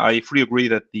summary, and I fully agree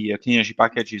that the clean energy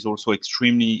package is also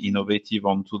extremely innovative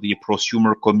onto the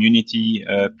prosumer community,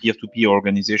 peer-to-peer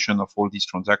organization of all these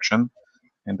transactions,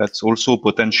 and that's also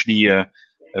potentially a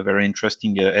very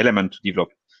interesting element to develop.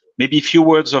 Maybe a few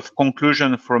words of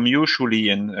conclusion from you,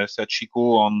 Shuli and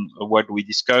Sachiko, on what we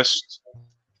discussed.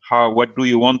 What do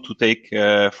you want to take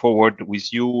forward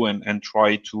with you and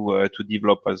try to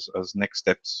develop as next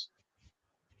steps,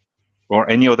 or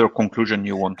any other conclusion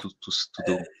you want to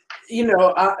do? You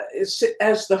know,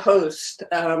 as the host,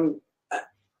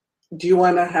 do you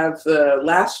want to have the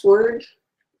last word?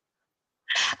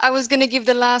 I was going to give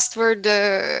the last word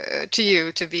to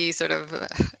you, to be sort of,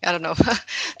 I don't know,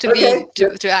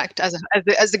 to act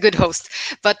as a good host.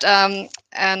 But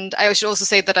and I should also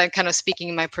say that I'm kind of speaking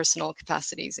in my personal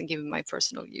capacities and giving my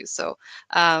personal views. So,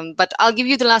 but I'll give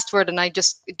you the last word, and I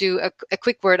just do a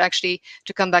quick word actually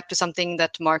to come back to something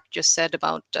that Mark just said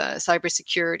about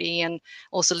cybersecurity, and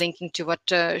also linking to what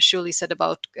Shuli said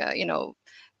about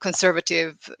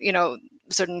conservative,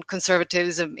 certain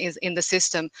conservatism is in the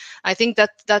system. I think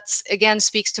that's again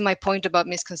speaks to my point about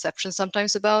misconceptions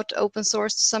sometimes about open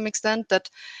source to some extent, that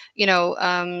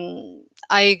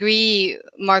I agree,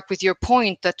 Mark, with your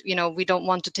point that we don't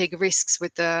want to take risks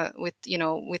with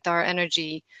our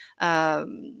energy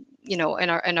in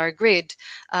our grid,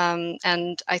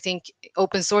 and I think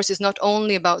open source is not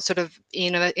only about sort of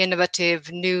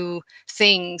innovative new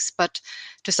things, but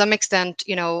to some extent,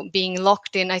 being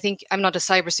locked in. I think I'm not a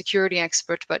cybersecurity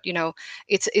expert, but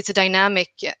it's a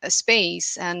dynamic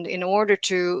space, and in order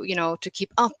to to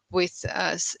keep up with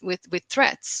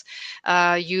threats,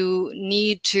 you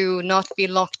need to not be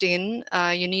locked in.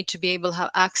 You need to be able to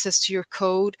have access to your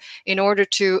code in order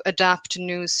to adapt to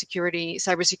new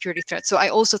cybersecurity threats. So I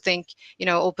also think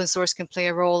open source can play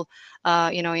a role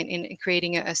in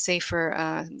creating a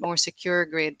safer, more secure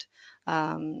grid,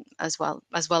 as well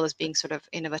as being sort of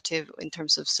innovative in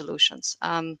terms of solutions.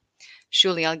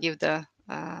 Shuli, I'll give the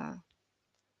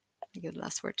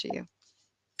last word to you.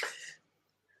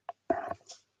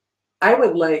 I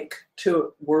would like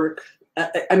to work,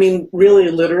 I mean, really,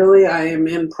 literally, I am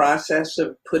in process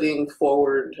of putting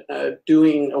forward,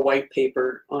 doing a white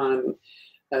paper on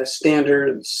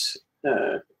standards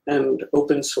and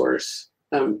open source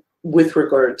with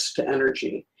regards to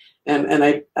energy. And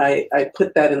I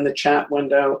put that in the chat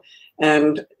window.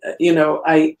 And,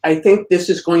 I think this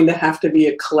is going to have to be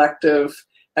a collective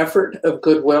effort of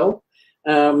goodwill.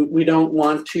 We don't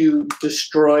want to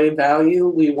destroy value.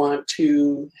 We want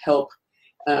to help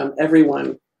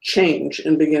everyone change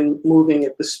and begin moving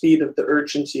at the speed of the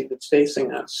urgency that's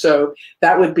facing us. So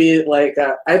that would be like,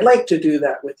 I'd like to do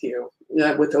that with you,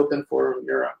 with Open Forum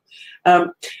Europe.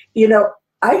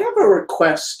 I have a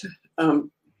request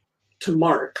to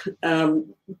Mark,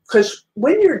 because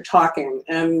when you're talking,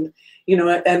 and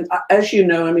and as you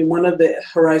know, I mean, one of the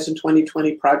Horizon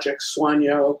 2020 projects,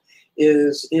 Sueño,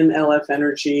 is in LF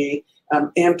Energy.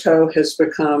 Anto has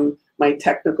become my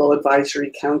technical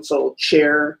advisory council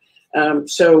chair.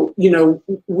 So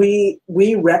we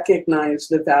recognize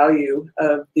the value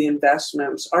of the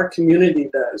investments, our community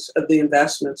does, of the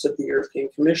investments of the European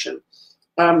Commission.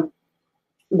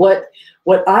 What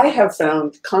I have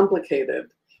found complicated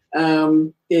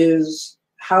is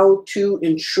how to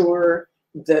ensure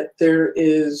that there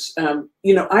is, I'm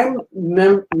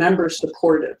member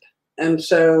supported. And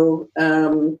so,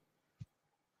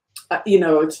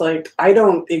 it's like, I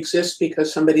don't exist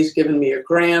because somebody's given me a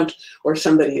grant or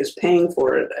somebody is paying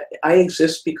for it. I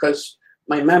exist because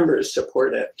my members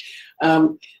support it.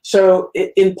 So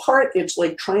in part, it's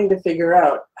like trying to figure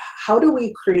out, how do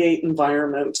we create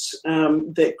environments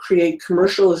that create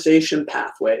commercialization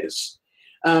pathways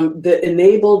that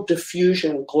enable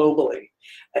diffusion globally?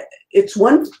 It's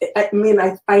one,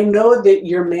 I know that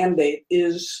your mandate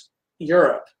is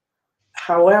Europe.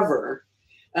 However,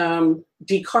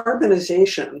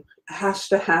 decarbonization has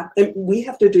to happen. We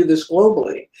have to do this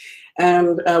globally.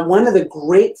 And one of the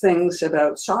great things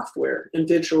about software and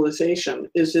digitalization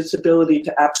is its ability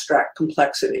to abstract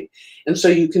complexity. And so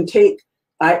you can take,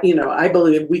 I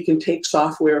believe we can take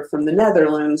software from the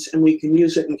Netherlands and we can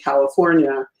use it in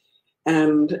California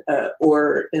and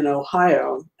or in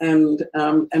Ohio, and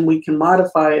we can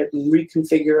modify it and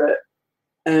reconfigure it.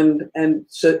 And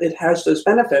so it has those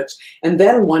benefits. And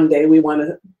then one day we want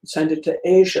to send it to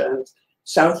Asia and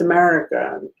South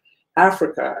America and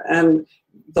Africa and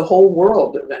the whole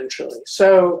world eventually.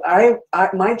 So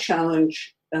my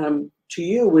challenge to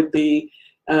you would be,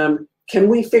 can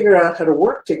we figure out how to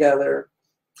work together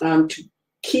to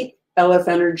keep LF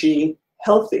Energy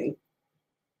healthy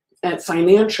and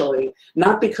financially,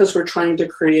 not because we're trying to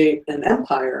create an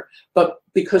empire, but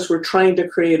because we're trying to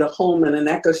create a home and an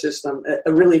ecosystem,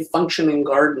 a really functioning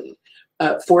garden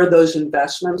for those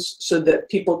investments, so that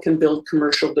people can build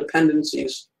commercial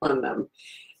dependencies on them.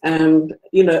 And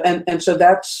and so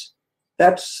that's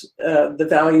that's the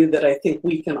value that I think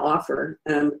we can offer,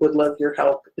 and would love your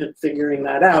help in figuring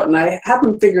that out. And I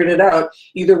haven't figured it out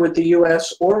either with the US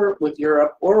or with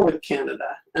Europe or with Canada.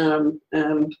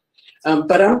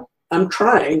 But I'm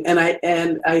trying, and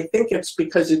I think it's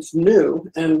because it's new,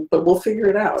 but we'll figure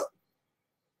it out.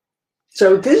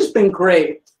 So this has been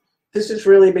great. This has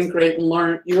really been great, and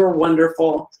Lauren, you're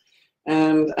wonderful,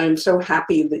 and I'm so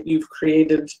happy that you've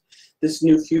created this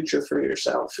new future for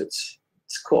yourself. It's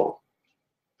cool.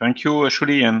 Thank you,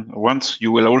 Shuli. And once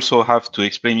you will also have to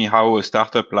explain me how a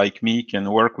startup like me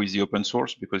can work with the open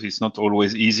source, because it's not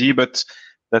always easy, but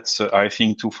that's, I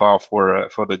think, too far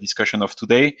for the discussion of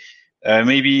today.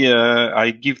 Maybe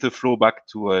I give the floor back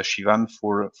to Shivan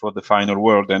for the final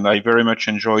word. And I very much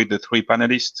enjoyed the three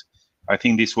panelists. I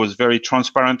think this was very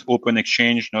transparent, open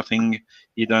exchange, nothing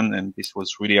hidden, and this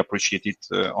was really appreciated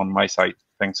on my side.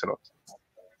 Thanks a lot.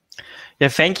 Yeah,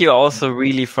 thank you also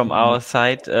really from our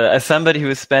side. As somebody who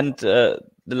has spent the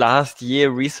last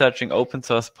year researching open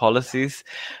source policies,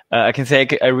 I can say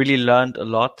I really learned a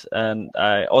lot. And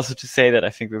I also to say that I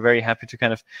think we're very happy to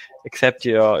kind of accept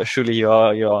your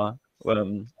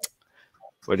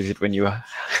what is it when you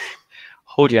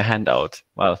hold your hand out?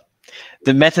 Well,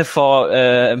 the metaphor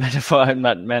I'm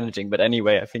not managing, but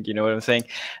anyway, I think you know what I'm saying.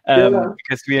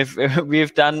 Because we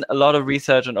have done a lot of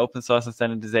research on open source and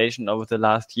standardization over the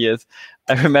last years.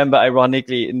 I remember,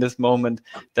 ironically, in this moment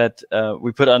that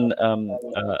we put on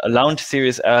a launch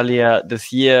series earlier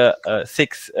this year,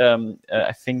 6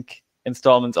 I think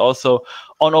installments also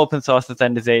on open source and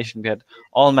standardization. We had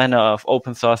all manner of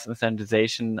open source and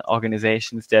standardization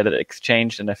organizations there that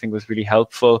exchanged, and I think was really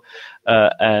helpful.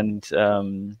 And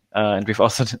we've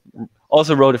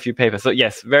also wrote a few papers. So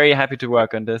yes, very happy to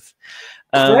work on this.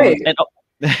 Great.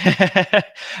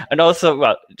 And also,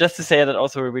 well, just to say that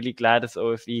also we're really glad as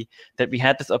OFE that we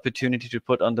had this opportunity to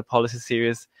put on the policy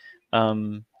series.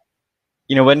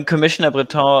 You know, when Commissioner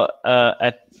Breton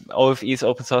at OFE's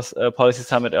Open Source Policy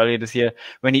Summit earlier this year,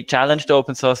 when he challenged the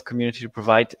open source community to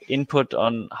provide input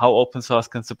on how open source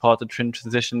can support the twin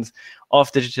transitions of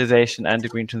digitization and the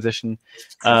green transition,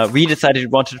 we decided we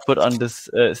wanted to put on this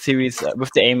series with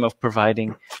the aim of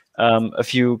providing a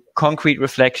few concrete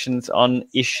reflections on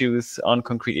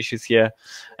concrete issues here.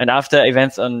 And after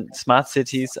events on smart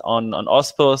cities, on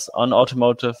OSPOS, on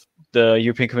automotive, the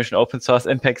European Commission Open Source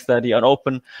Impact Study on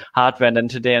open hardware, and then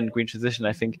today on green transition,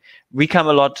 I think we come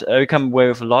away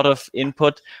with a lot of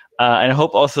input, and I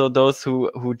hope also those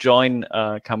who join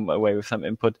come away with some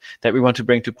input that we want to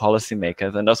bring to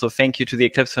policymakers. And also thank you to the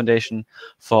Eclipse Foundation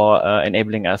for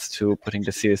enabling us to putting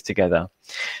the series together.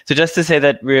 So just to say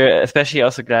that we're especially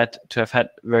also glad to have had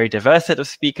a very diverse set of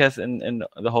speakers in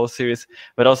the whole series,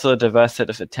 but also a diverse set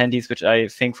of attendees, which I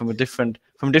think from different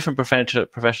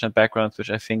professional backgrounds,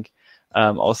 which I think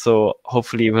also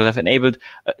hopefully will have enabled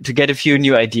to get a few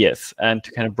new ideas and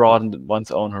to kind of broaden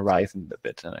one's own horizon a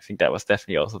bit. And I think that was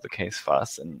definitely also the case for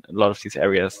us in a lot of these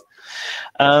areas.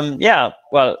 Yeah,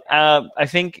 well, I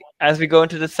think as we go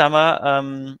into the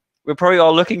summer, we're probably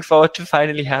all looking forward to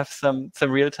finally have some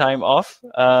real time off.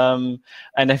 And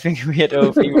I think we at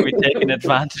OFE will be taking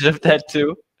advantage of that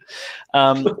too.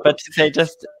 But to say,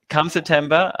 just come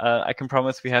September, I can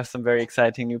promise we have some very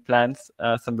exciting new plans,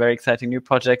 some very exciting new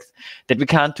projects that we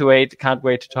can't wait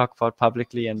to talk about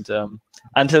publicly. And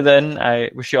until then,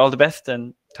 I wish you all the best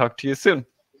and talk to you soon.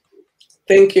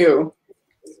 Thank you.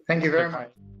 Thank you very much.